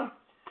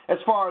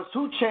 as far as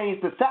who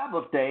changed the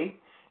Sabbath day,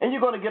 and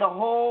you're going to get a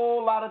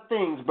whole lot of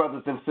things,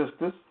 brothers and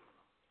sisters.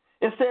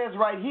 It says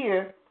right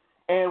here,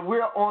 and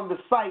we're on the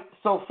site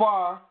so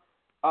far,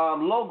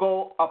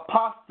 logo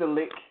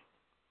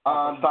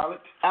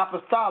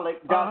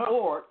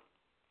apostolic.org.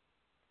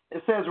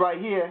 It says right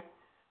here,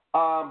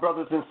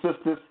 brothers and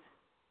sisters,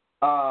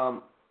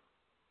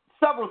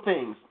 several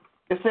things.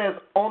 It says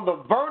on the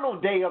vernal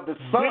day of the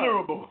sun.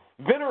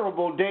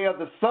 Venerable day of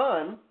the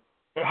sun.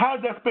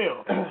 How's that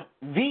spelled?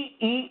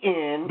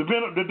 V-E-N.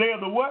 The day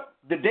of the what?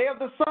 The day of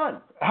the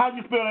sun. How do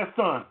you spell that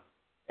sun?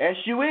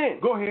 S-U-N.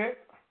 Go ahead.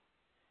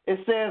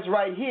 It says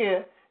right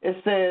here,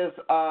 it says,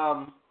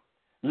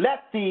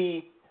 let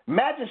the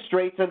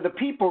magistrates and the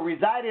people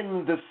residing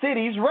in the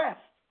cities rest,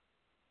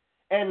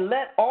 and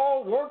let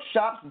all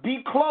workshops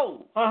be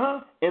closed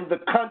in the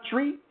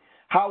country.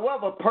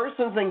 However,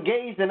 persons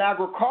engaged in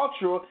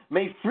agriculture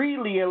may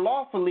freely and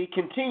lawfully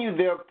continue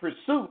their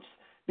pursuits,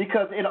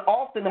 because it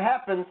often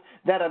happens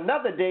that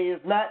another day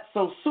is not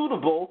so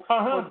suitable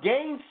for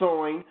grain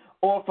sowing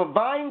or for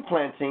vine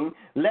planting,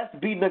 lest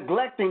be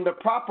neglecting the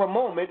proper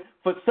moment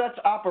for such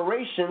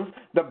operations,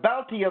 the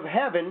bounty of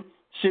heaven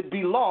should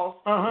be lost,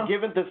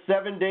 given the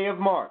 7th day of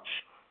March.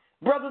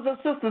 Brothers and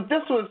sisters,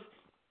 this was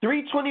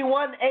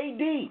 321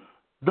 A.D.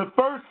 The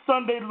first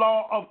Sunday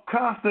law of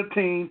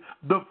Constantine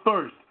the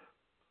First,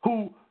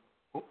 who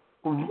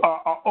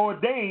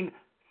ordained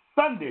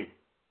Sunday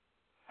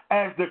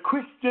as the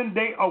Christian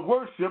day of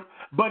worship,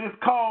 but it's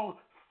called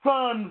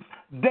Sun's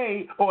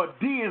Day or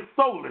Dies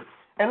Solis.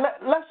 And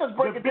let's just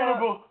break it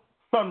down.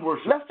 Sun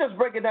worship. Let's just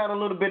break it down a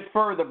little bit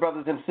further,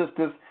 brothers and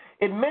sisters.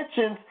 It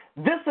mentions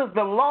this is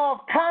the law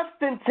of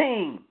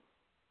Constantine.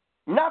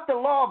 Not the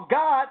law of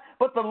God,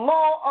 but the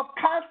law of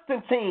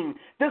Constantine,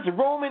 this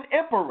Roman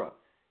emperor.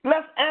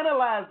 Let's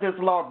analyze this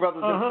law,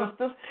 brothers and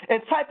sisters,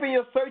 and type in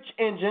your search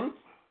engine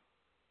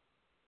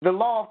the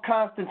law of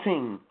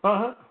Constantine.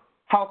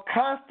 How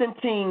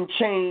Constantine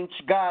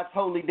changed God's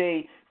holy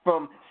day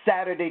from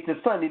Saturday to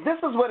Sunday. This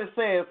is what it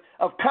says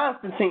of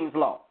Constantine's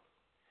law.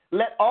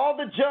 Let all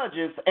the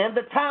judges and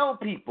the town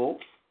people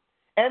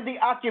and the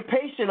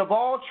occupation of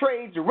all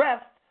trades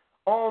rest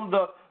on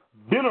the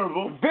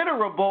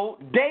venerable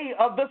day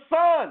of the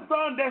sun.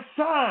 Sun that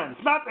shines,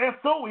 not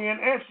S-O-N,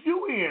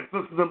 S-U-N,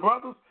 sisters and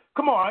brothers.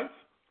 Come on, Ice.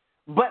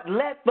 But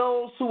let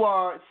those who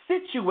are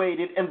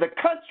situated in the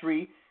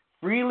country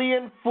freely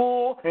and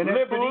full and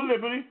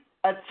liberty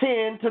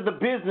attend to the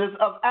business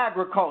of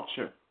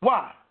agriculture.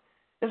 Why?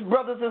 It's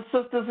brothers and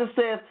sisters, it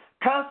says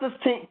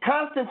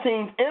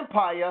Constantine's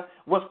empire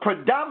was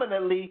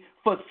predominantly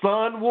for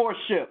sun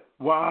worship.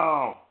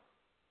 Wow.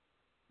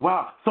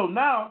 So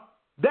now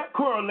that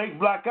correlates,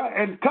 Black Eye,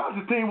 and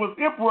Constantine was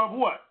emperor of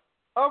what?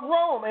 Of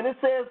Rome. And it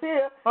says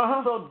here,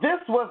 so this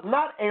was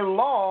not a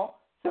law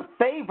to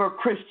favor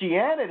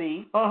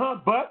Christianity,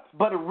 but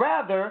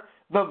rather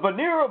the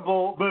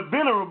venerable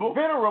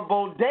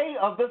day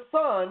of the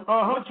sun,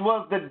 which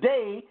was the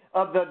day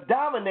of the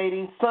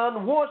dominating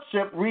sun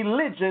worship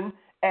religion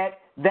at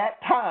that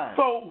time.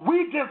 So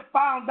we just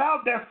found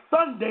out that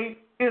Sunday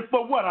is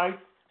for what, Ice?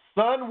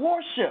 Sun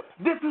worship.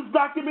 This is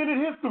documented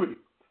history.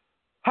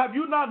 Have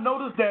you not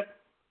noticed that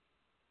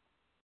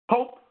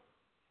Pope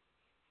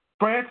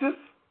Francis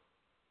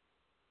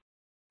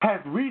has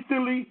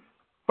recently,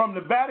 from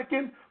the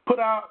Vatican, put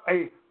out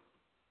a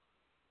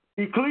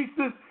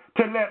ecclesiastes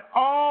to let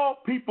all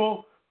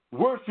people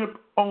worship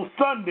on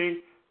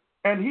Sunday,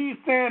 and he's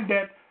saying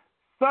that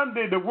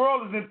Sunday the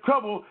world is in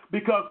trouble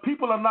because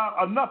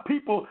enough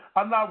people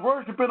are not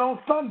worshiping on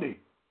Sunday.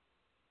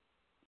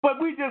 But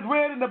we just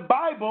read in the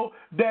Bible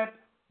that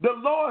the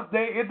Lord's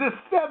Day is the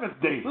seventh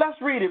day. Let's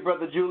read it,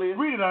 Brother Julius.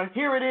 Read it, Ice.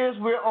 Here it is.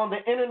 We're on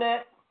the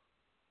internet,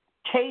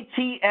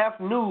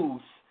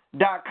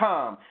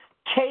 ktfnews.com.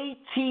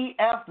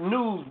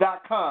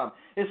 ktfnews.com.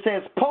 It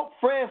says Pope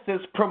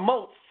Francis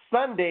promotes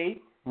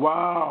Sunday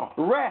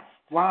rest.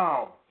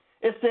 Wow.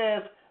 It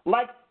says,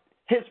 like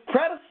his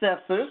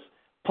predecessors,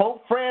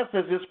 Pope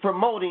Francis is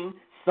promoting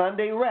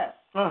Sunday rest.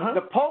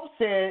 The Pope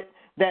said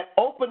that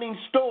opening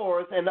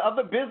stores and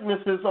other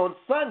businesses on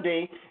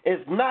Sunday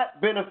is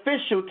not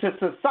beneficial to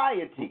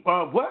society.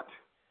 What?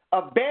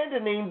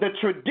 Abandoning the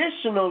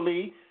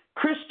traditionally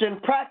Christian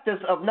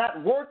practice of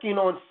not working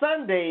on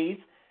Sundays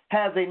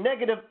has a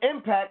negative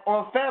impact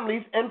on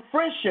families and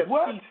friendships,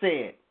 he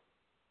said.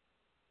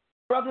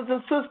 Brothers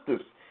and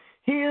sisters,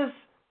 he is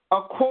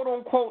a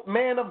quote-unquote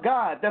man of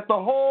God that the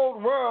whole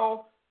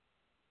world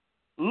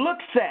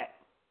looks at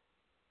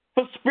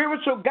for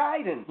spiritual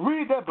guidance.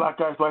 Read that,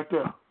 Black Ice, right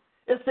there.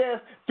 It says,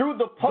 through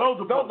the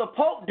Pope, though the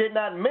Pope did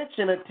not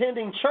mention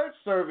attending church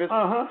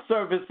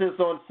services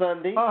on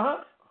Sunday,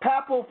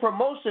 papal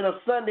promotion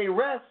of Sunday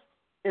rest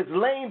is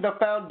laying the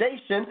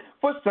foundation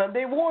for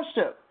Sunday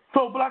worship.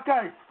 So, Black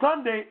Ice,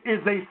 Sunday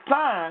is a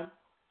sign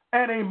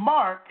and a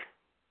mark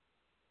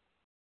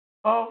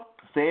of...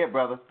 Say it,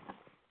 brother.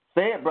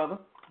 Say it, brother.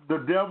 The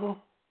devil.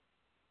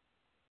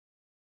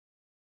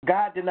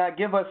 God did not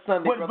give us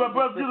Sunday. But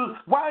brother Jesus,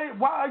 why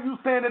are you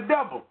saying the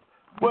devil?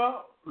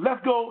 Well,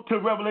 let's go to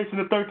Revelation,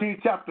 the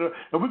 13th chapter,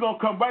 and we're going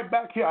to come right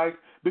back here, Ike,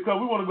 because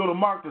we want to go to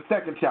Mark, the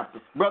 2nd chapter.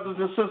 Brothers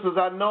and sisters,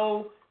 I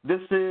know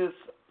this is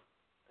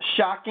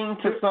shocking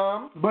to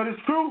some. But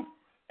it's true.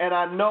 And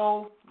I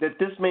know that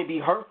this may be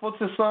hurtful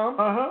to some.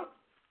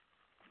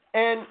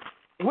 And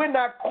we're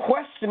not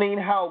questioning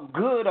how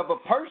good of a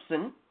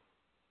person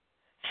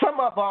some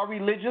of our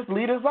religious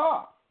leaders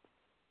are.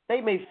 They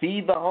may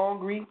feed the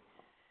hungry.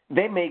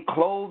 They may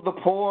clothe the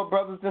poor,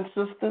 brothers and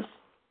sisters.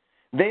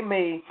 They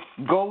may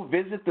go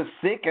visit the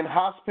sick in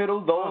hospital,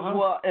 those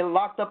who are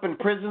locked up in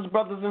prisons,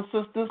 brothers and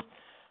sisters.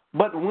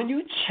 But when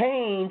you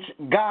change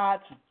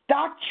God's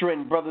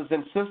doctrine, brothers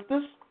and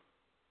sisters,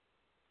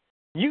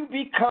 you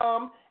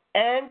become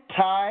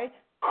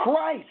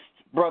anti-Christ,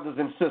 brothers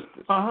and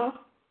sisters.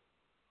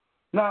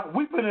 Now,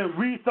 we're going to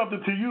read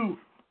something to you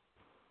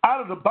out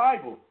of the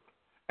Bible.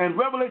 And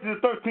Revelation,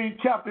 the 13th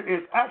chapter,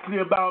 is actually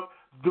about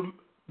the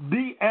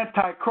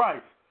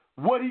Antichrist,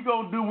 what he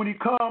going to do when he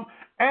comes,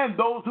 and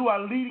those who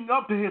are leading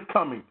up to his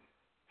coming.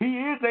 He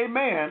is a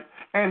man,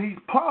 and he's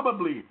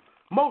probably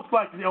most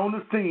likely on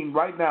the scene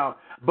right now.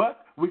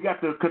 But we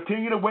got to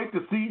continue to wait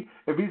to see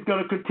if he's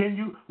going to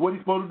continue what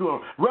he's supposed to do.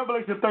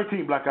 Revelation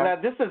 13, Black Eye. Now,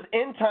 this is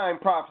end-time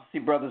prophecy,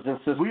 brothers and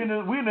sisters. We're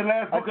in the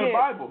last book of the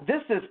Bible.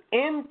 This is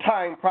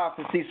end-time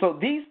prophecy, so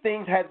these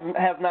things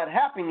have not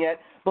happened yet,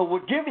 but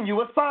we're giving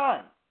you a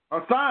sign. A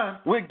sign?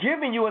 We're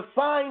giving you a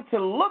sign to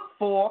look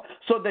for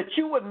so that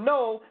you would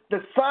know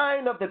the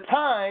sign of the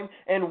time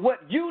and what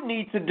you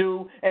need to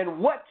do and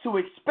what to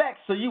expect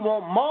so you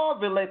won't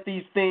marvel at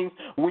these things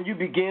when you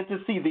begin to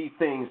see these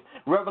things.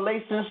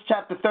 Revelations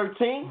chapter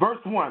 13.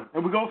 Verse 1,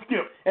 and we're going to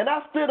skip. And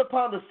I stood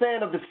upon the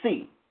sand of the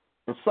sea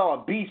and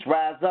saw a beast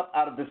rise up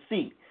out of the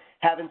sea,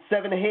 having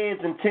 7 heads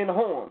and 10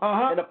 horns,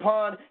 and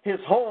upon his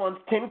horns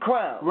 10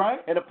 crowns,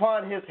 and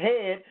upon his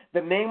head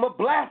the name of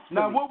blasphemy.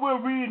 Now, what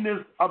we're reading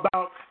is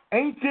about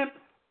ancient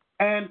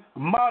and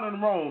modern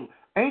Rome.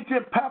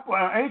 Ancient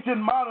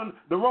modern,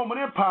 the Roman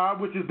Empire,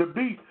 which is the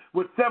beast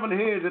with 7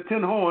 heads and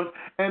 10 horns,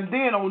 and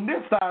then on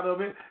this side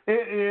of it,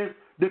 it is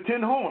the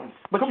 10 horns.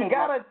 But you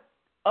got to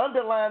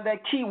underline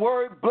that key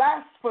word,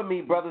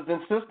 blasphemy, brothers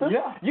and sisters.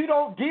 Yeah. You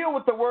don't deal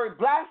with the word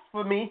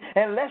blasphemy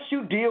unless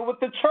you deal with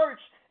the church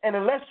and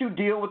unless you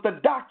deal with the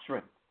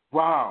doctrine.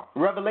 Wow.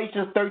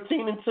 Revelations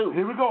 13 and 2.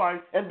 Here we go,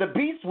 Ike. And the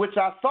beast which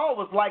I saw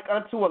was like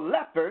unto a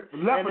leopard.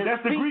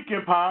 That's the Greek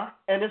Empire.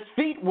 And his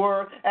feet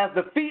were as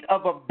the feet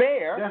of a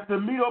bear. That's the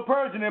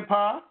Medo-Persian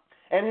Empire.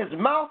 And his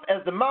mouth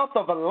as the mouth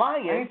of a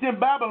lion. Ancient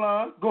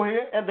Babylon. Go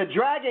ahead. And the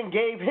dragon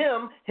gave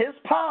him his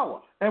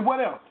power. And what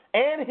else?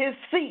 And his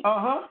seat.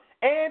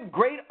 And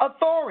great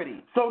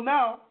authority. So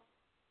now,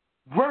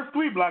 verse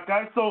 3, Black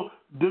Eyes. So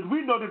did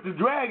we know that the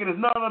dragon is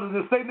none other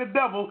than Satan the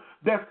devil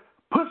that's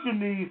pushing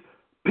these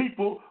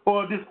people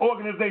or this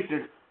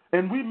organization?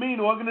 And we mean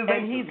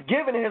organization. And he's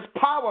given his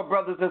power,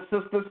 brothers and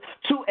sisters,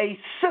 to a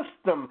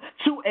system,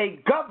 to a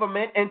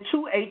government, and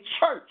to a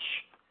church.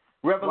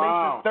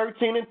 Revelation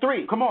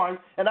 13:3. Come on.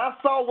 And I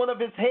saw one of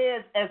his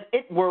heads as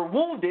it were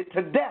wounded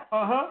to death.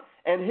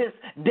 And his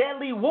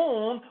deadly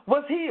wound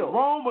was healed.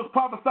 Rome was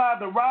prophesied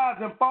to rise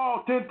and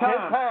fall 10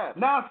 times.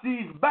 Now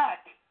she's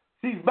back.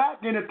 She's back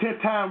in the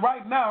 10th time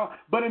right now,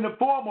 but in the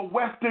form of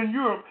Western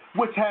Europe,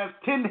 which has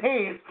 10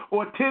 heads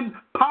or 10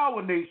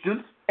 power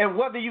nations. And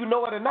whether you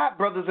know it or not,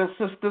 brothers and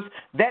sisters,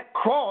 that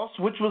cross,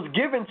 which was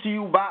given to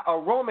you by a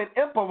Roman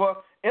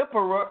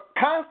Emperor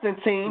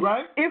Constantine,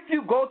 if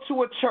you go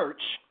to a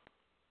church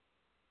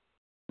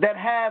that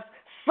has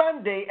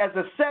Sunday as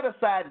a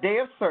set-aside day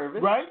of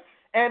service,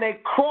 and a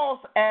cross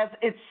as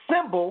its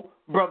symbol,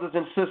 brothers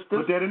and sisters.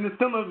 Put that in the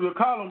symbol of your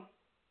column.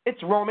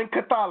 It's Roman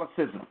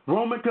Catholicism.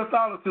 Roman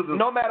Catholicism.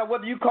 No matter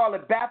whether you call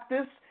it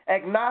Baptist,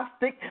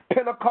 agnostic,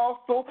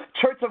 Pentecostal,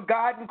 Church of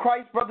God in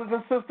Christ, brothers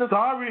and sisters.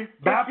 Sorry,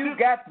 Baptist. If you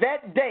got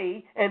that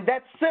day and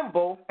that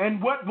symbol. And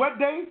what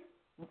day?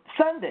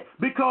 Sunday.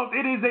 Because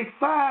it is a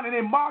sign and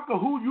a marker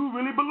who you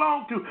really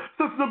belong to.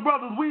 Sisters and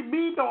brothers, we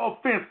mean no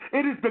offense.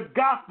 It is the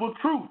gospel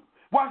truth.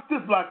 Watch this,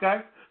 Black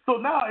Guys. So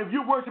now if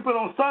you're worshiping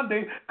on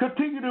Sunday,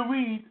 continue to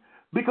read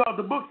because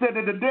the book said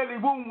that the deadly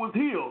wound was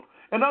healed.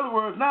 In other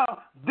words, now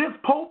this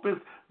Pope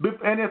and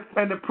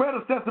the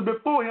predecessor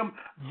before him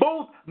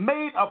both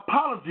made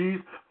apologies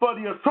for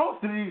the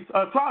atrocities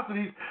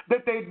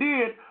that they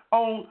did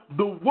on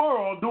the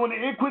world during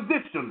the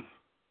Inquisitions.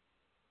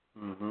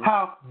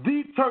 How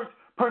the church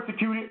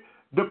persecuted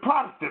the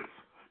Protestants.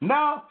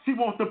 Now she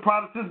wants the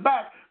Protestants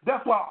back.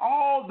 That's why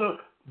all the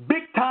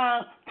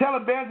big-time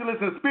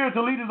televangelists and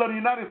spiritual leaders of the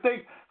United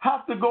States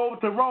have to go over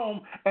to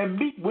Rome and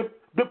meet with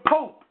the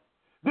Pope.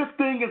 This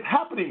thing is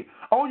happening.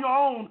 On your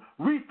own,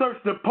 research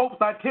the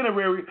Pope's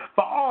itinerary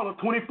for all of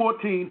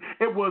 2014.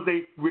 It was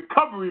a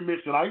recovery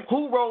mission.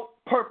 Who wrote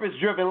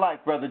Purpose-Driven Life,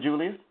 Brother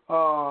Julius?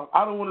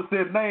 I don't want to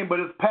say his name, but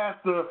it's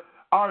Pastor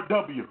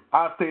R.W.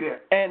 I'll say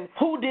that. And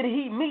who did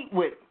he meet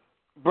with,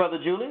 Brother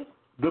Julius?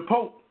 The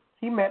Pope.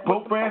 He met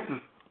Pope Francis.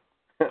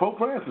 Pope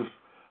Francis.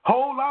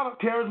 Whole lot of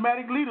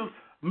charismatic leaders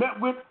met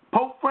with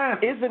Pope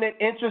Francis. Isn't it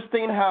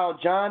interesting how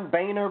John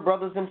Boehner,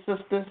 brothers and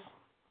sisters,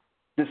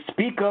 the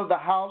Speaker of the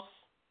House,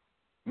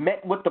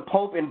 met with the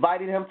Pope,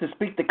 invited him to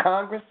speak to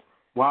Congress?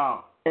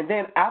 Wow. And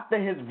then after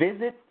his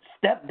visit,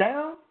 stepped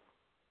down?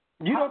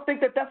 You don't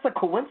think that that's a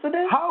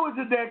coincidence? How is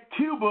it that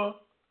Cuba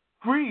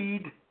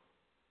freed,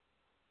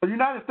 the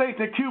United States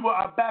and Cuba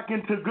are back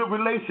into good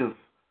relations?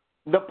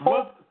 The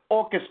Pope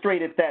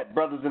orchestrated that,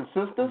 brothers and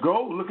sisters.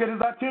 Go look at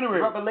his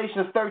itinerary.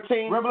 Revelations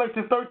 13.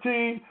 Revelations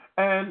 13.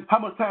 And how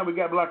much time we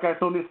got, Black Ice,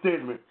 on this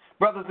segment?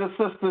 Brothers and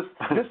sisters,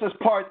 this is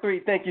part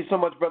 3. Thank you so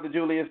much, Brother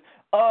Julius,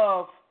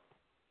 of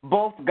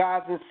both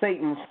God's and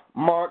Satan's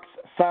marks,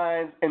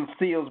 signs, and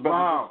seals,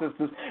 brothers and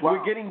sisters.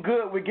 We're getting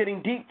good. We're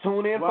getting deep.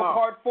 Tune in for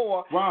part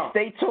 4.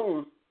 Stay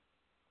tuned.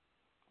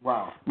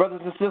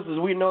 Brothers and sisters,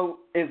 we know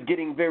it's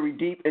getting very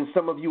deep, and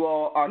some of you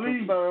all are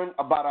concerned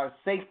about our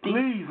safety.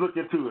 Please look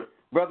into it.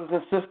 Brothers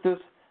and sisters,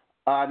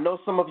 I know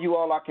some of you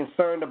all are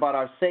concerned about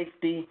our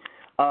safety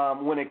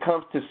when it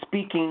comes to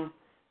speaking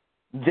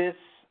this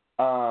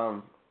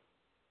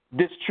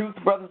truth,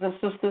 brothers and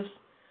sisters.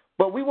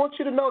 But we want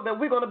you to know that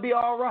we're going to be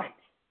all right.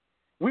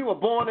 We were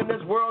born in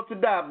this world to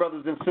die,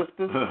 brothers and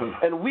sisters,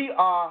 and we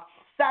are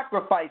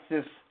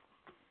sacrifices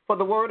for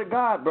the word of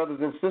God, brothers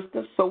and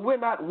sisters, so we're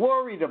not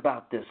worried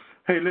about this.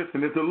 Hey,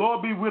 listen, if the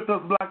Lord be with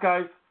us, Black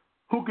Ice,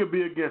 who can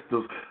be against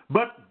us?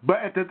 But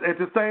at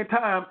the same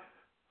time,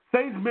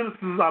 Satan's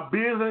ministers are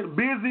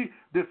busy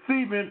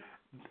deceiving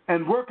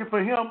and working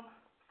for him,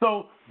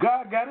 so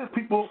God got his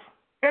people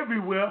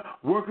everywhere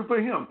working for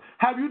him.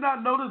 Have you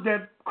not noticed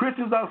that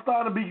Christians are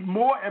starting to be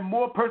more and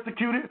more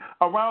persecuted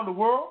around the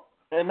world?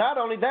 And not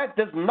only that,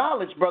 this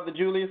knowledge, Brother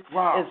Julius,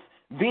 is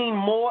being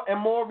more and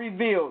more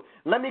revealed.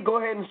 Let me go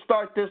ahead and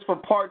start this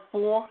from part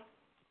 4.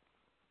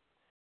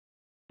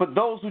 For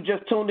those who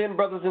just tuned in,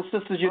 brothers and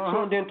sisters, you're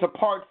tuned in to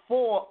part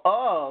 4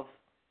 of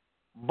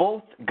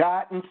both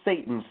God and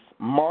Satan's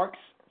marks,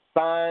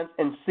 signs,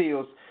 and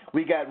seals.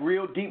 We got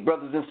real deep,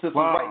 brothers and sisters.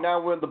 Right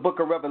now we're in the book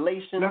of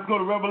Revelation. Let's go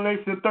to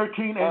Revelation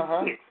 13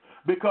 and 6.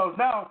 Because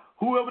now,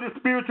 whoever the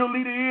spiritual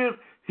leader is,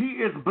 he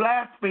is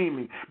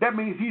blaspheming. That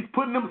means he's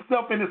putting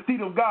himself in the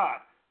seat of God.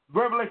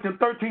 Revelation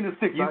 13 and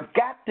 6. You've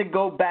got to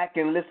go back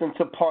and listen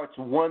to parts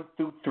 1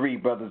 through 3,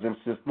 brothers and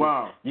sisters.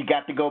 You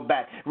got to go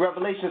back.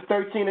 Revelation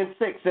 13 and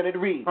 6, and it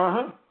reads,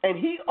 And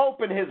he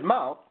opened his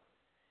mouth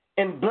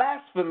in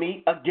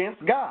blasphemy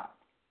against God,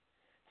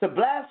 to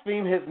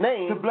blaspheme his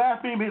name. To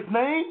blaspheme his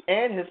name.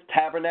 And his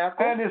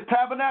tabernacle. And his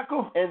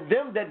tabernacle. And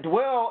them that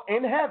dwell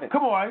in heaven.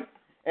 Come on.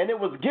 And it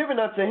was given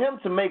unto him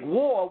to make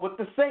war with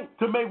the saints.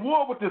 To make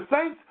war with the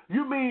saints?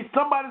 You mean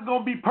somebody's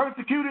going to be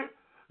persecuted?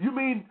 You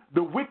mean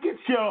the wicked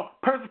shall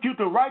persecute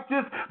the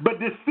righteous, but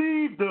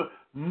deceive the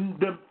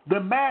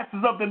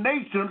masses of the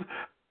nations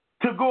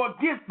to go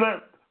against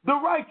the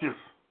righteous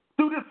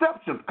through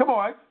deception. Come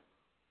on, Ice.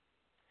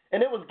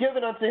 And it was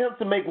given unto him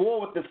to make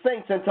war with the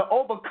saints and to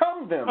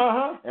overcome them.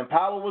 And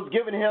power was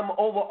given him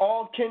over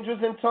all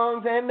kindreds and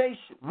tongues and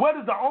nations. What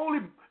is the only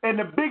and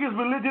the biggest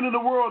religion in the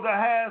world that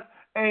has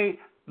a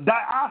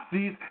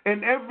diocese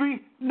in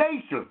every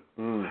nation?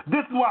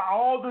 This is why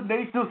all the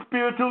nation's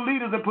spiritual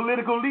leaders and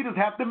political leaders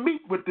have to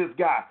meet with this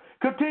guy.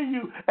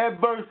 Continue at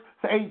verse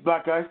 8,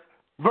 Black Ice.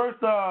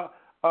 Verse 8.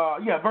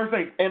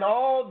 And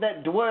all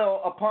that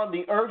dwell upon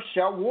the earth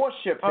shall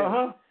worship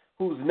him,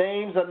 whose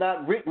names are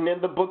not written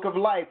in the book of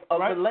life of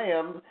the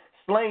Lamb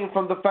slain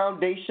from the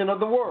foundation of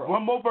the world.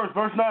 One more verse,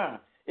 verse 9.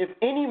 If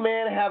any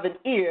man have an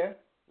ear,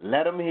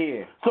 let him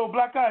hear. So,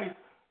 Black Ice,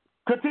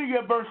 continue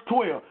at verse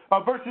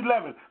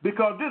 11,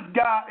 because this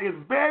guy is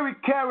very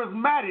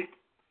charismatic.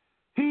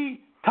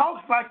 He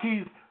talks like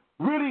he's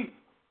really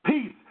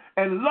peace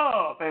and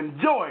love and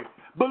joy.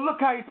 But look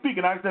how he's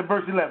speaking. I said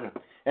verse 11.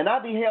 And I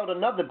beheld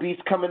another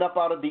beast coming up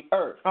out of the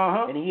earth,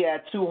 and he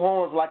had 2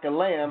 horns like a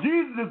lamb.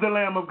 Jesus is the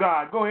Lamb of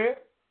God. Go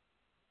ahead.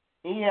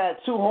 He had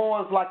 2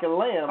 horns like a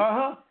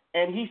lamb,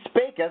 and he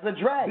spake as a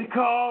dragon.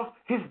 Because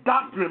his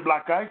doctrine,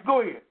 Black Ice. Go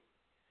ahead.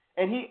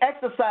 And he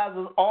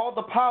exercises all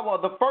the power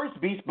of the first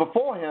beast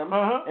before him,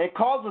 and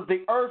causes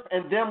the earth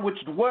and them which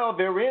dwell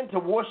therein to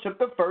worship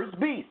the first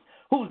beast,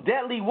 whose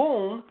deadly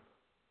wound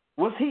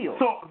was healed.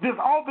 So this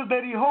office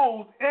that he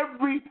holds,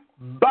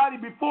 everybody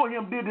before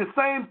him did the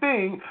same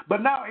thing,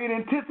 but now it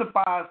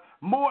intensifies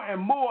more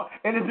and more,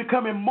 and it's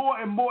becoming more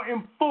and more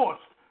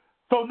enforced.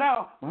 So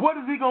now, what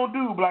is he going to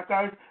do, Black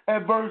Ice,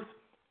 at verse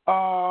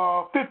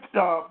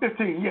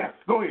 15? Yes,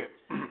 go ahead.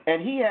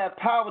 And he had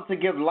power to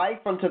give life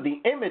unto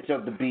the image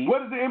of the beast.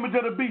 What is the image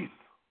of the beast?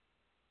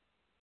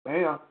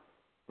 Bam.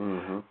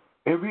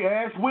 Every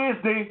Ash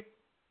Wednesday,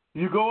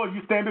 you go and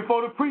you stand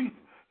before the priest.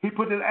 He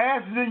put the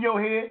ashes in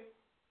your head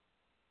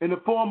in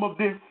the form of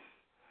this.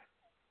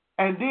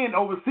 And then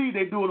overseas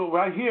they do it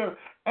right here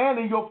and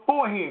in your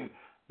forehead.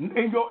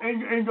 In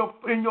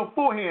your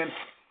forehead,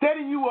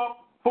 setting you up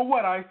for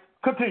what, Ice?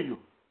 Continue.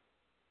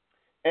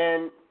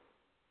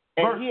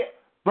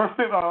 Verse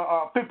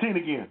 15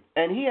 again.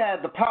 And he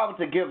had the power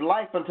to give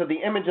life unto the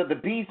image of the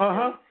beast,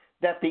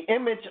 that the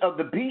image of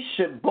the beast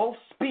should both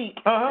speak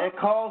and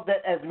cause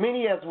that as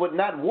many as would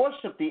not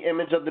worship the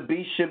image of the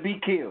beast should be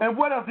killed. And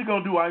what else he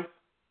going to do, Ice?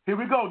 Here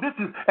we go. This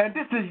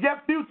is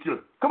yet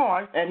future. Come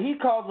on, Ice. And he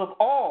caused of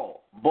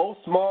all, both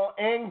small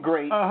and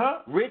great,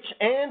 rich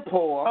and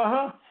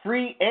poor,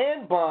 free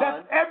and bond.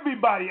 That's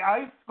everybody,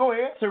 Ice. Go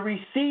ahead. To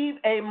receive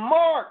a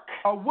mark.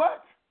 A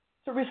what?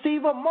 To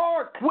receive a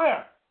mark.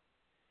 Where?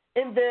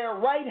 In their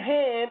right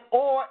hand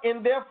or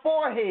in their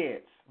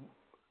foreheads.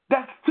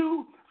 That's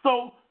 2.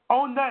 So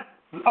on that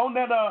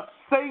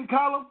same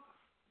column,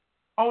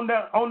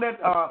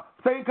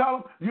 same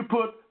column, you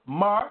put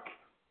mark,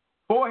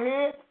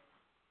 forehead,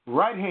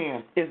 right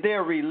hand. Is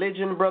there a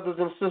religion, brothers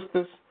and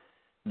sisters,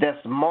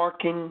 that's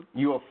marking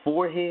your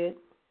forehead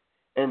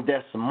and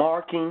that's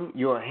marking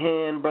your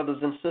hand,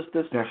 brothers and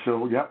sisters? That's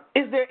so, yep.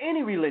 Is there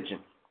any religion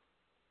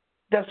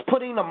that's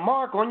putting a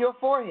mark on your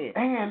forehead?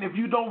 And if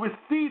you don't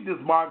receive this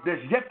mark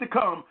that's yet to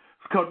come,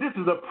 because this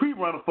is a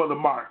pre-runner for the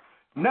mark.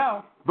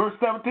 Now, verse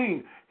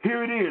 17,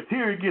 here it is.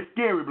 Here it gets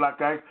scary, Black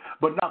Ice,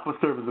 but not for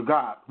service of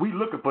God. We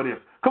looking for this.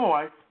 Come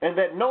on, Ice. And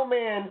that no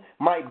man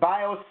might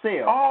buy or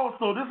sell.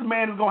 Also, this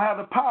man is going to have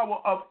the power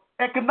of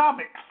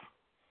economics.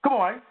 Come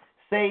on, Ice.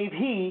 Save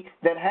he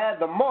that had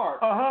the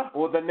mark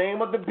or the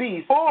name of the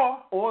beast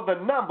or the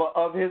number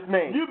of his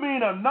name. You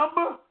mean a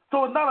number?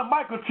 So it's not a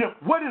microchip.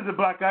 What is it,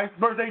 Black Ice?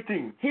 Verse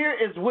 18. Here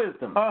is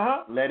wisdom.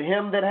 Let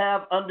him that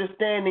have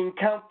understanding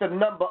count the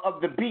number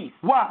of the beast.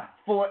 Why?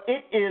 For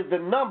it is the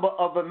number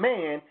of a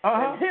man,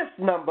 and his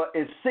number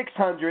is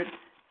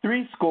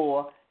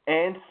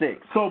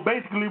 666. So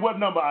basically, what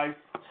number, Ice?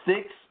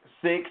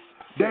 666.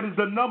 That is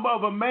the number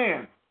of a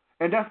man,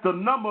 and that's the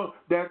number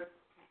that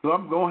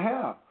I'm going to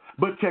have.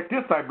 But check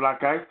this out,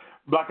 Black Ice.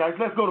 Black Ice,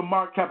 let's go to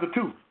Mark chapter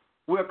 2.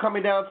 We're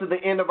coming down to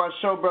the end of our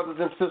show, brothers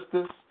and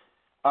sisters.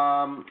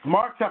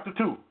 Mark chapter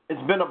 2.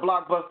 It's been a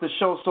blockbuster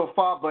show so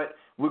far, but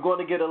we're going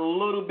to get a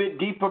little bit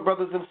deeper,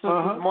 brothers and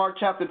sisters. Mark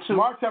chapter 2.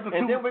 Mark chapter 2.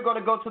 And then we're going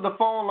to go to the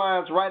phone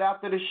lines right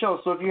after the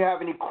show. So if you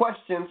have any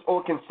questions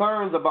or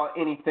concerns about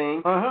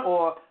anything,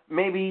 or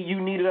maybe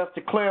you needed us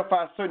to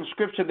clarify a certain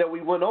scripture that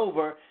we went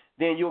over,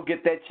 then you'll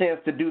get that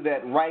chance to do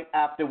that right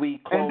after we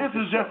close. And this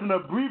is just an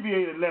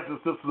abbreviated lesson,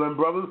 sisters and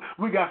brothers.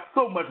 We got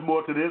so much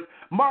more to this.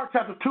 Mark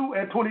chapter 2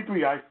 and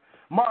 23, Ice.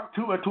 Mark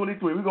 2 and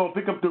 23. We're going to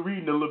pick up the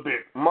reading a little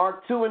bit.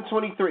 Mark 2 and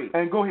 23.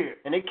 And go ahead.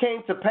 And it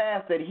came to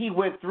pass that he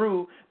went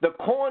through the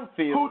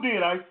cornfield. Who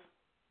did, Ice?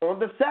 On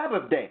the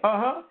Sabbath day.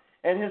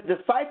 And his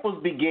disciples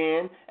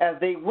began as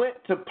they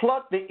went to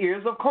pluck the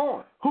ears of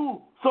corn.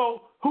 Who?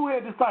 So who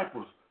had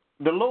disciples?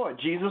 The Lord,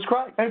 Jesus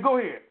Christ. And go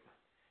ahead.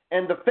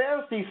 And the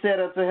Pharisees said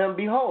unto him,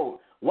 Behold,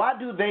 why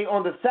do they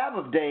on the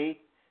Sabbath day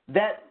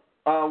that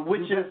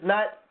which is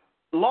not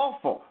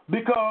lawful?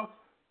 Because,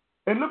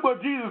 and look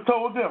what Jesus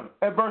told them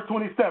at verse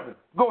 27.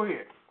 Go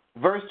ahead.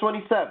 Verse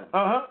 27.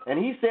 And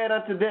he said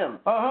unto them,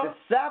 the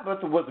Sabbath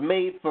was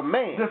made for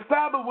man. The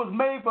Sabbath was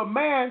made for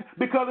man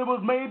because it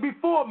was made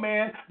before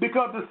man,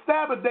 because the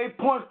Sabbath day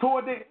points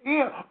toward the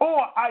end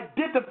or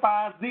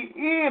identifies the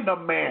end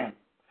of man.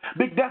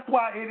 That's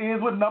why it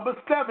ends with number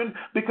 7,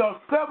 because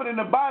 7 in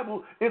the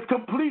Bible is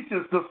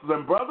completion, sisters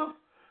and brothers.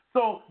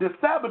 So the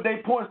Sabbath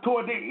day points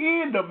toward the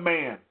end of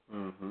man.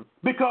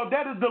 Because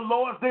that is the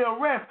Lord's day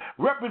of rest,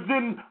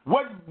 representing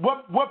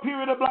what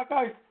period of black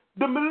ice?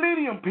 The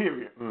millennium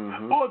period,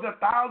 or the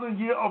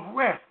 1,000-year of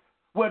rest,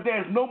 where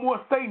there's no more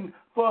Satan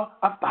for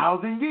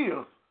 1,000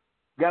 years.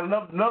 Got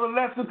another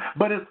lesson,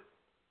 but it's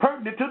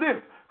pertinent to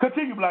this.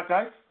 Continue, black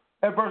ice,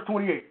 at verse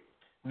 28.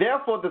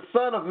 Therefore the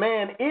Son of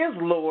Man is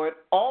Lord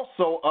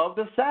also of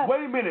the Sabbath.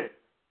 Wait a minute.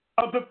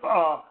 Of the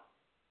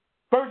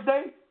first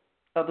day?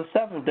 Of the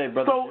seventh day,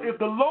 brother. So if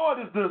the Lord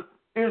is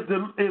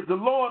the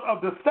Lord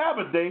of the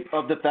Sabbath day,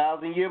 of the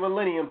 1,000-year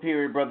millennium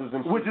period, brothers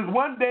and sisters, which is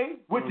one day,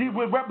 which he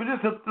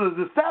represents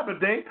the Sabbath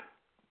day,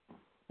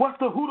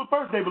 who the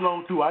first day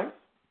belongs to, Ice?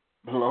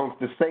 Belongs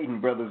to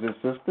Satan, brothers and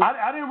sisters.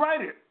 I didn't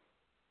write it.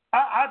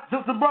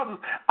 Sisters and brothers,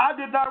 I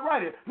did not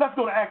write it. Let's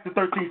go to Acts the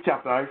 13th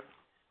chapter, Ice.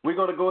 We're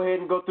going to go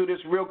ahead and go through this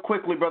real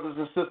quickly, brothers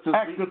and sisters.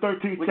 Acts the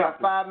 13th chapter. We got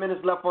 5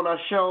 minutes left on our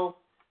show.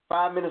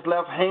 5 minutes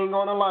left. Hang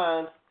on the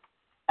line.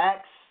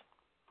 Acts,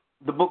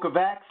 the book of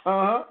Acts,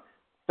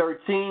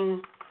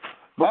 13.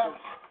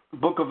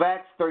 Book of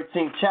Acts,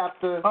 13th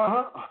chapter.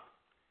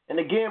 And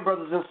again,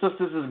 brothers and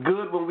sisters, it's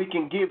good when we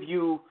can give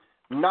you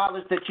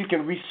knowledge that you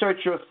can research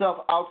yourself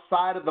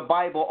outside of the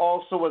Bible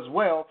also as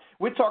well.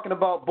 We're talking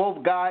about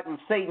both God and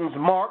Satan's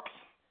marks,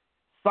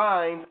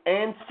 signs,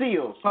 and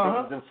seals,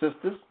 brothers and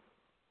sisters.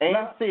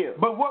 And seals.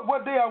 But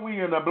what day are we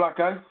in, Black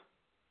Ice?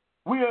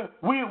 We in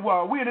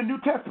the New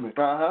Testament.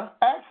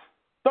 Acts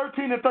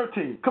 13 and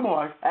 13. Come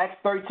on, Ice. Acts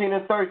 13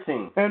 and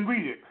 13. And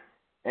read it.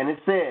 And it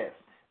says,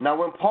 now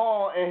when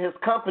Paul and his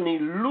company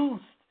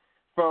loosed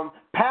from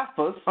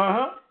Paphos,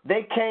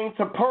 they came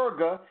to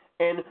Perga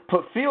and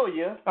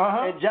Pamphylia,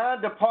 and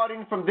John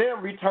departing from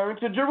them returned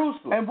to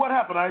Jerusalem. And what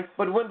happened, Ice?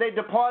 But when they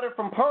departed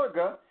from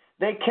Perga,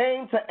 they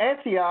came to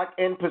Antioch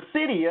and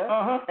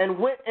Pisidia and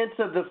went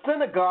into the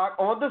synagogue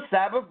on the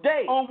Sabbath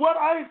day. On what,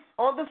 Ice?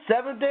 On the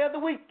 7th day of the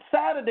week,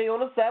 Saturday on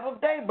the Sabbath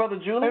day, Brother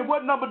Julian. And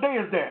what number day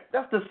is that?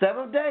 That's the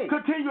 7th day.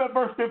 Continue at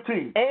verse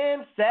 15.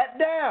 And sat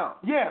down.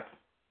 Yes.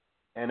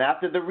 And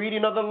after the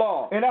reading of the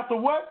law. And after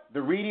what?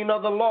 The reading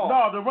of the law.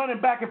 No, the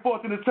running back and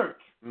forth in the church.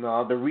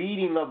 No, the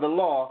reading of the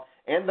law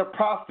and the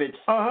prophets,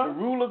 the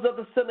rulers of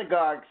the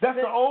synagogues. That's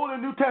the Old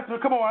and New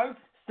Testament. Come on, Ice.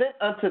 Sent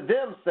unto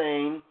them,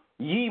 saying,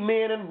 Ye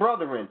men and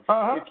brethren,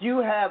 if you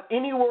have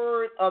any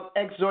word of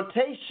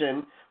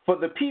exhortation for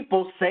the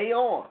people, say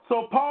on.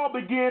 So Paul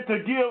began to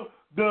give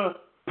the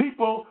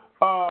people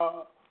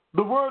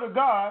the word of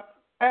God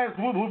as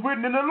was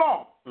written in the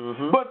law.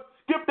 But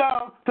skip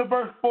down to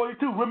verse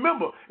 42.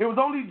 Remember, it was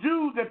only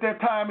Jews at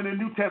that time in the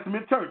New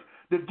Testament church.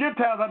 The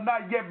Gentiles have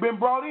not yet been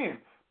brought in.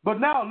 But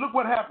now, look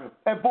what happened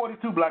at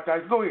 42, Black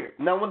Ice. Go ahead.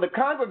 Now, when the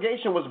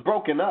congregation was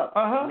broken up,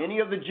 many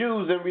of the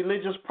Jews and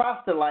religious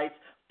proselytes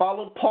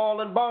followed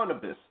Paul and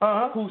Barnabas,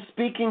 who,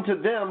 speaking to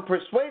them,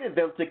 persuaded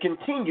them to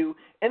continue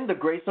in the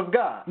grace of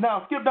God.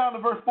 Now, skip down to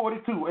verse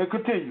 42 and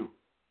continue.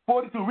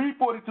 42, read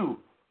 42.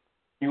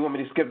 You want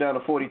me to skip down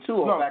to 42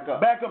 or back up?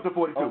 Back up to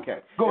 42. Okay.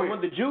 Go and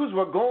ahead. When the Jews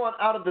were going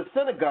out of the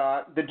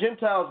synagogue, the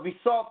Gentiles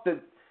besought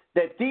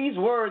that these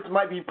words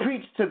might be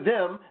preached to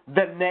them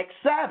the next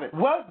Sabbath.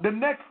 What? The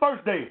next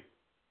first day?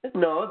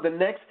 No, the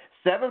next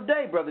 7th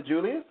day, Brother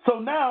Julius. So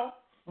now,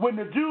 when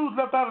the Jews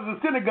left out of the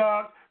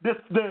synagogue,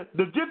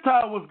 the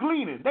Gentile was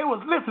gleaning. They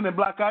was listening,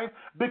 Black Ice,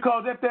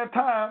 because at that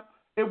time,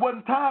 it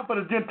wasn't time for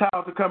the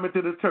Gentiles to come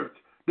into the church,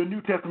 the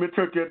New Testament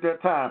church at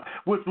that time,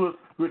 which was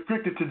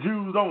restricted to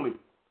Jews only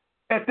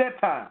at that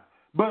time.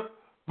 But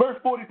verse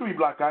 43,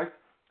 Black Ice.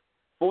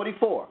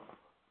 44.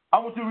 I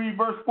want you to read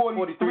verse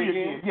 43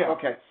 again. Yeah.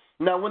 Okay.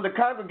 Now, when the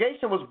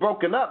congregation was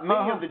broken up,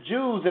 many of the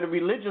Jews and the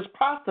religious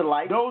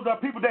proselytes, those are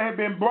people that had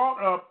been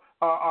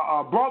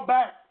brought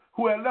back,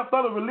 who had left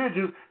other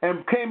religions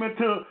and came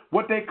into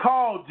what they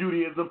called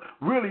Judaism,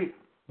 really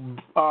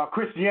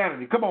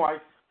Christianity. Come on,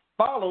 Ice.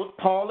 Followed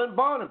Paul and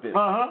Barnabas,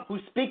 who,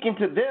 speaking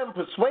to them,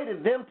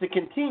 persuaded them to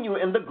continue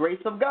in the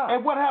grace of God.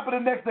 And what happened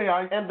the next day,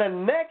 Ice? And the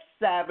next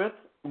Sabbath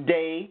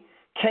day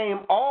came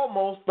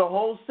almost the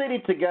whole city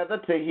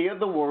together to hear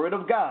the word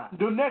of God.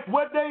 The next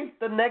what day?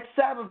 The next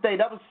Sabbath day.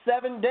 That was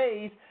 7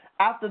 days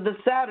after the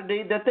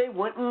Saturday that they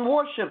went and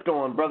worshipped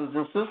on, brothers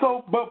and sisters.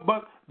 So,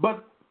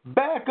 but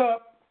back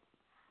up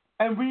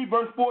and read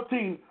verse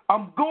 14.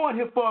 I'm going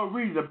here for a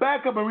reason.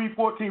 Back up and read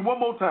 14 one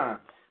more time.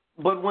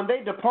 But when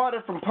they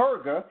departed from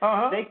Perga,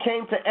 they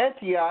came to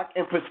Antioch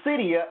and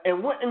Pisidia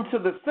and went into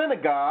the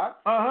synagogue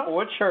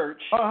or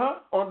church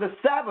on the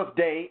Sabbath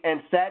day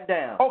and sat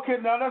down. Okay,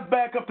 now let's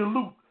back up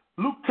to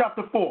Luke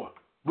chapter 4.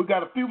 We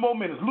got a few more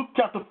minutes. Luke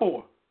chapter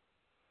 4.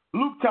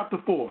 Luke chapter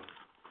 4.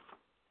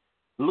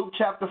 Luke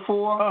chapter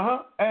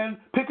 4. And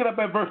pick it up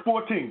at verse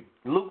 14.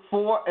 Luke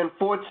 4 and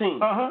 14.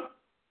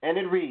 And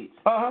it reads,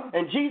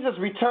 And Jesus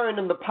returned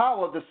in the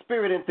power of the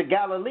Spirit into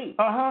Galilee.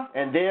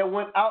 And there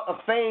went out a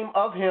fame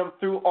of him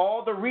through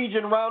all the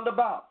region round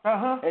about.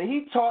 And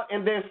he taught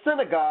in their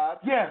synagogue,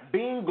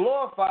 being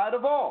glorified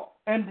of all.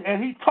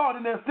 And he taught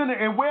in their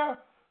synagogue. And where?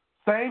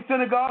 Same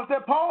synagogues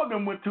that Paul and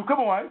them went to. Come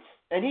on, right?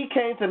 And he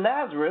came to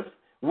Nazareth,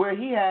 where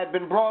he had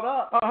been brought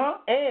up.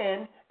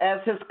 And as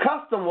his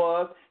custom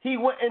was, he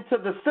went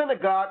into the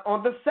synagogue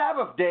on the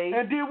Sabbath day.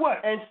 And did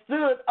what? And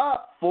stood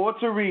up for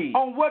to read.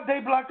 On what day,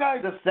 Black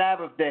Ice? The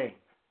Sabbath day.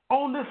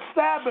 On the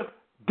Sabbath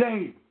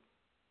day.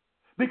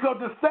 Because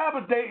the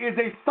Sabbath day is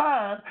a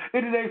sign,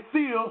 it is a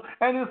seal,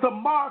 and it's a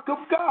mark of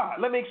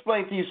God. Let me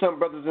explain to you something,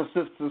 brothers and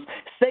sisters.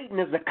 Satan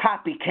is a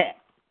copycat.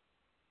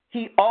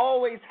 He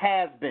always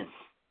has been.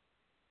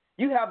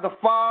 You have the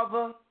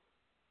Father,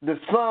 the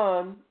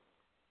Son,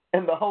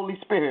 and the Holy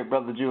Spirit,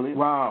 Brother Julius.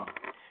 Wow.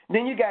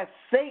 Then you got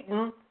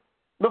Satan,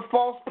 the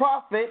false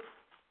prophet,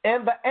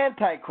 and the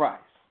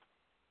Antichrist.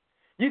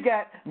 You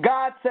got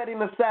God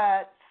setting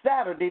aside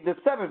Saturday, the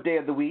seventh day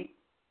of the week.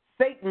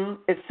 Satan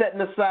is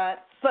setting aside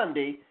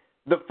Sunday,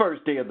 the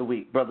first day of the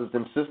week, brothers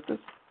and sisters.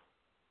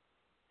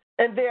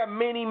 And there are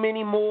many,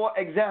 many more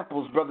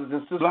examples, brothers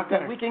and sisters,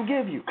 that we can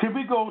give you. Can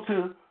we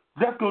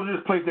let's go to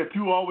this place that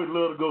you always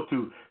love to go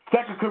to, 2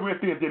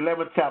 Corinthians, the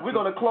 11th chapter. We're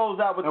going to close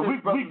out with this,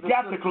 we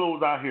got to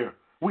close out here.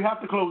 We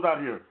have to close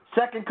out here.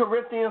 2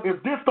 Corinthians.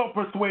 If this don't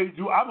persuade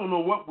you, I don't know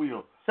what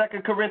will. 2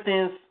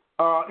 Corinthians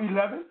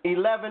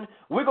 11.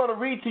 We're going to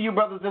read to you,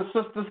 brothers and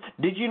sisters.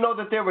 Did you know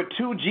that there were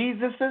two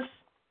Jesuses?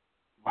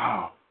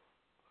 Wow.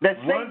 That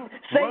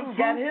Satan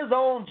got his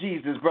own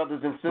Jesus,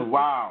 brothers and sisters.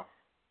 Wow.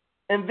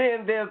 And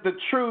then there's the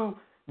true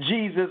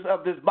Jesus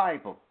of this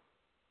Bible.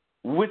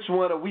 Which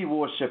one are we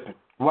worshiping?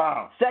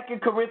 Wow. 2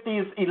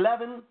 Corinthians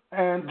 11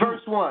 and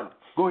verse 1.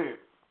 Go ahead.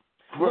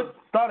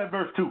 Start at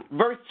verse 2.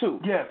 Verse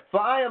 2. Yes. For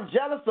I am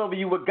jealous over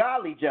you with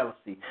godly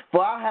jealousy,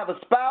 for I have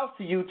espoused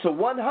to you to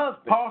one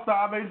husband. Paul said,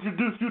 I may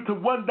introduce you to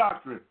one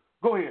doctrine.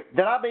 Go ahead.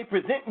 That I may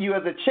present you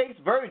as a chaste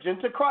virgin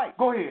to Christ.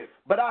 Go ahead.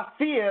 But I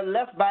fear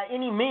lest by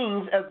any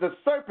means, as the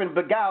serpent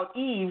beguiled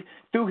Eve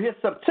through his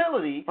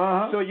subtlety,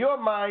 so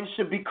your mind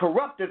should be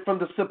corrupted from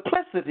the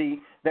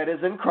simplicity that is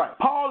in Christ.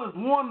 Paul is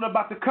warning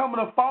about the coming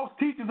of false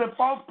teachers and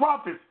false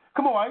prophets.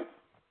 Come on, right?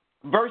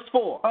 Verse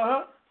 4.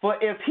 For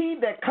if he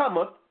that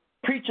cometh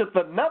preacheth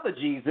another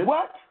Jesus,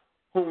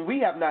 whom we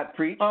have not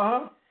preached,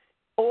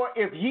 or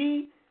if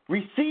ye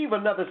receive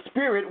another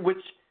spirit which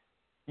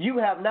you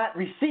have not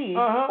received,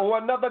 or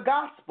another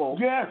gospel,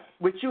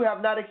 which you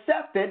have not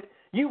accepted,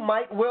 you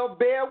might well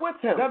bear with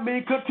him. That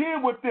means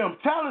contend with them,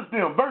 challenge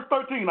them. Verse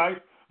 13, right?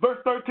 Verse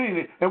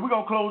 13, and we're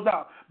going to close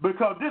out,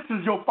 because this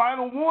is your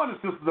final warning,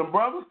 sisters and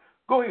brothers.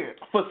 Go ahead.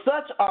 For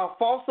such are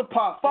false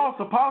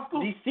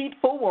apostles,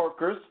 deceitful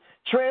workers,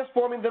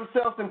 transforming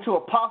themselves into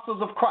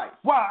apostles of Christ.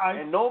 Why?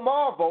 And no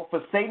marvel,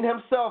 for Satan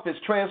himself is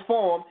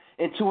transformed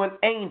into an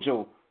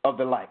angel of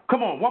the light.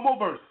 Come on, one more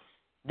verse.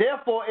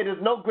 Therefore, it is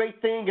no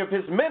great thing if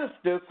his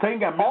ministers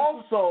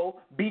also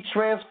be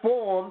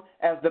transformed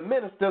as the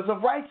ministers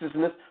of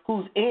righteousness,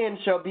 whose end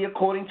shall be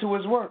according to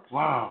his works.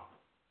 Wow.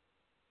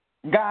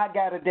 God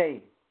got a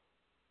day,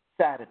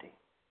 Saturday.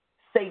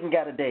 Satan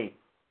got a day,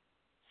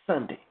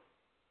 Sunday.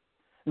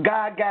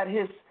 God got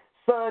his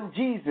son,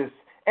 Jesus,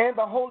 and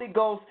the Holy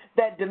Ghost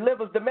that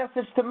delivers the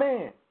message to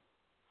man.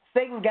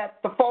 Satan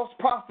got the false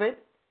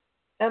prophet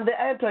and the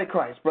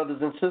Antichrist,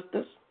 brothers and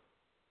sisters.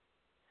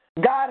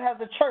 God has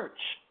a church.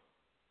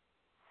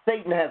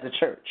 Satan has a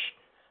church.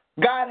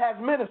 God has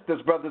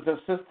ministers, brothers and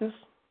sisters.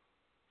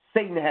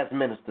 Satan has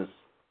ministers.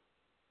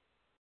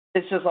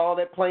 It's just all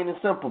that plain and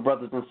simple,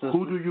 brothers and sisters.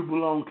 Who do you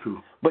belong to?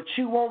 But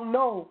you won't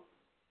know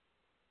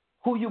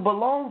who you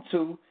belong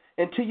to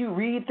until you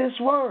read this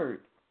word.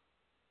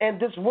 And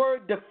this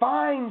word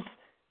defines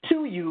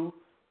to you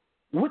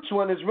which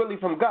one is really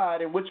from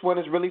God and which one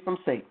is really from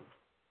Satan.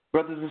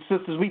 Brothers and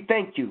sisters, we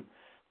thank you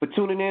for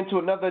tuning in to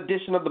another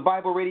edition of the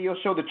Bible Radio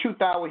Show, The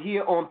Truth Hour,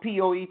 here on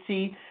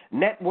POET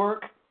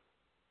Network.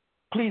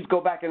 Please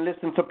go back and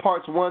listen to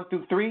parts 1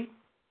 through 3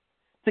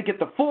 to get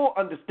the full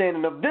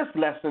understanding of this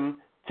lesson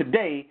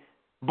today,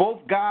 both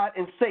God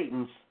and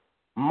Satan's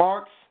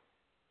marks,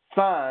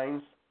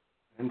 signs,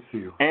 and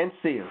seals.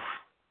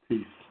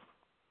 Peace.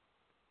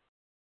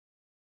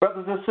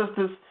 Brothers and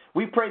sisters,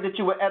 we pray that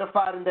you were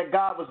edified and that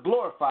God was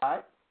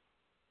glorified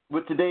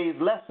with today's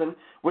lesson.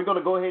 We're going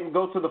to go ahead and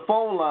go to the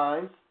phone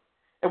lines,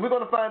 and we're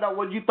going to find out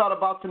what you thought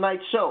about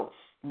tonight's show.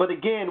 But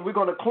again, we're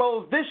going to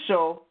close this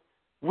show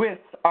with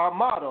our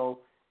motto,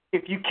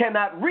 if you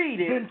cannot read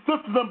it, then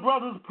sisters and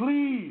brothers,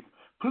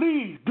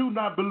 please do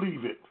not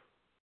believe it.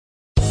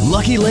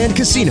 Lucky Land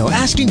Casino,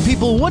 asking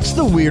people, what's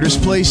the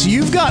weirdest place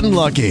you've gotten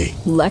lucky?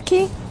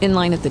 Lucky? In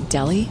line at the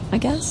deli, I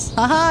guess?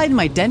 Aha, in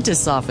my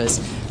dentist's office.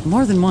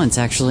 More than once,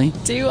 actually.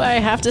 Do I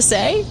have to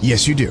say?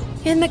 Yes, you do.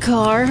 In the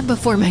car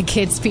before my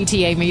kids'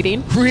 PTA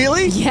meeting.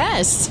 Really?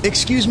 Yes.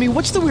 Excuse me,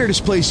 what's the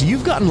weirdest place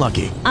you've gotten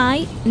lucky?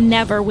 I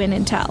never win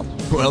and tell.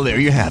 Well, there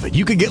you have it.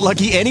 You can get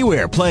lucky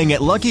anywhere, playing at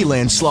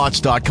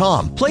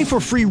LuckyLandSlots.com. Play for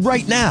free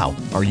right now.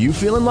 Are you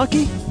feeling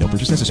lucky? No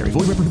purchase necessary.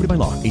 Void where prohibited by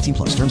law. 18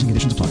 plus. Terms and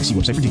conditions apply. See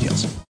website for details.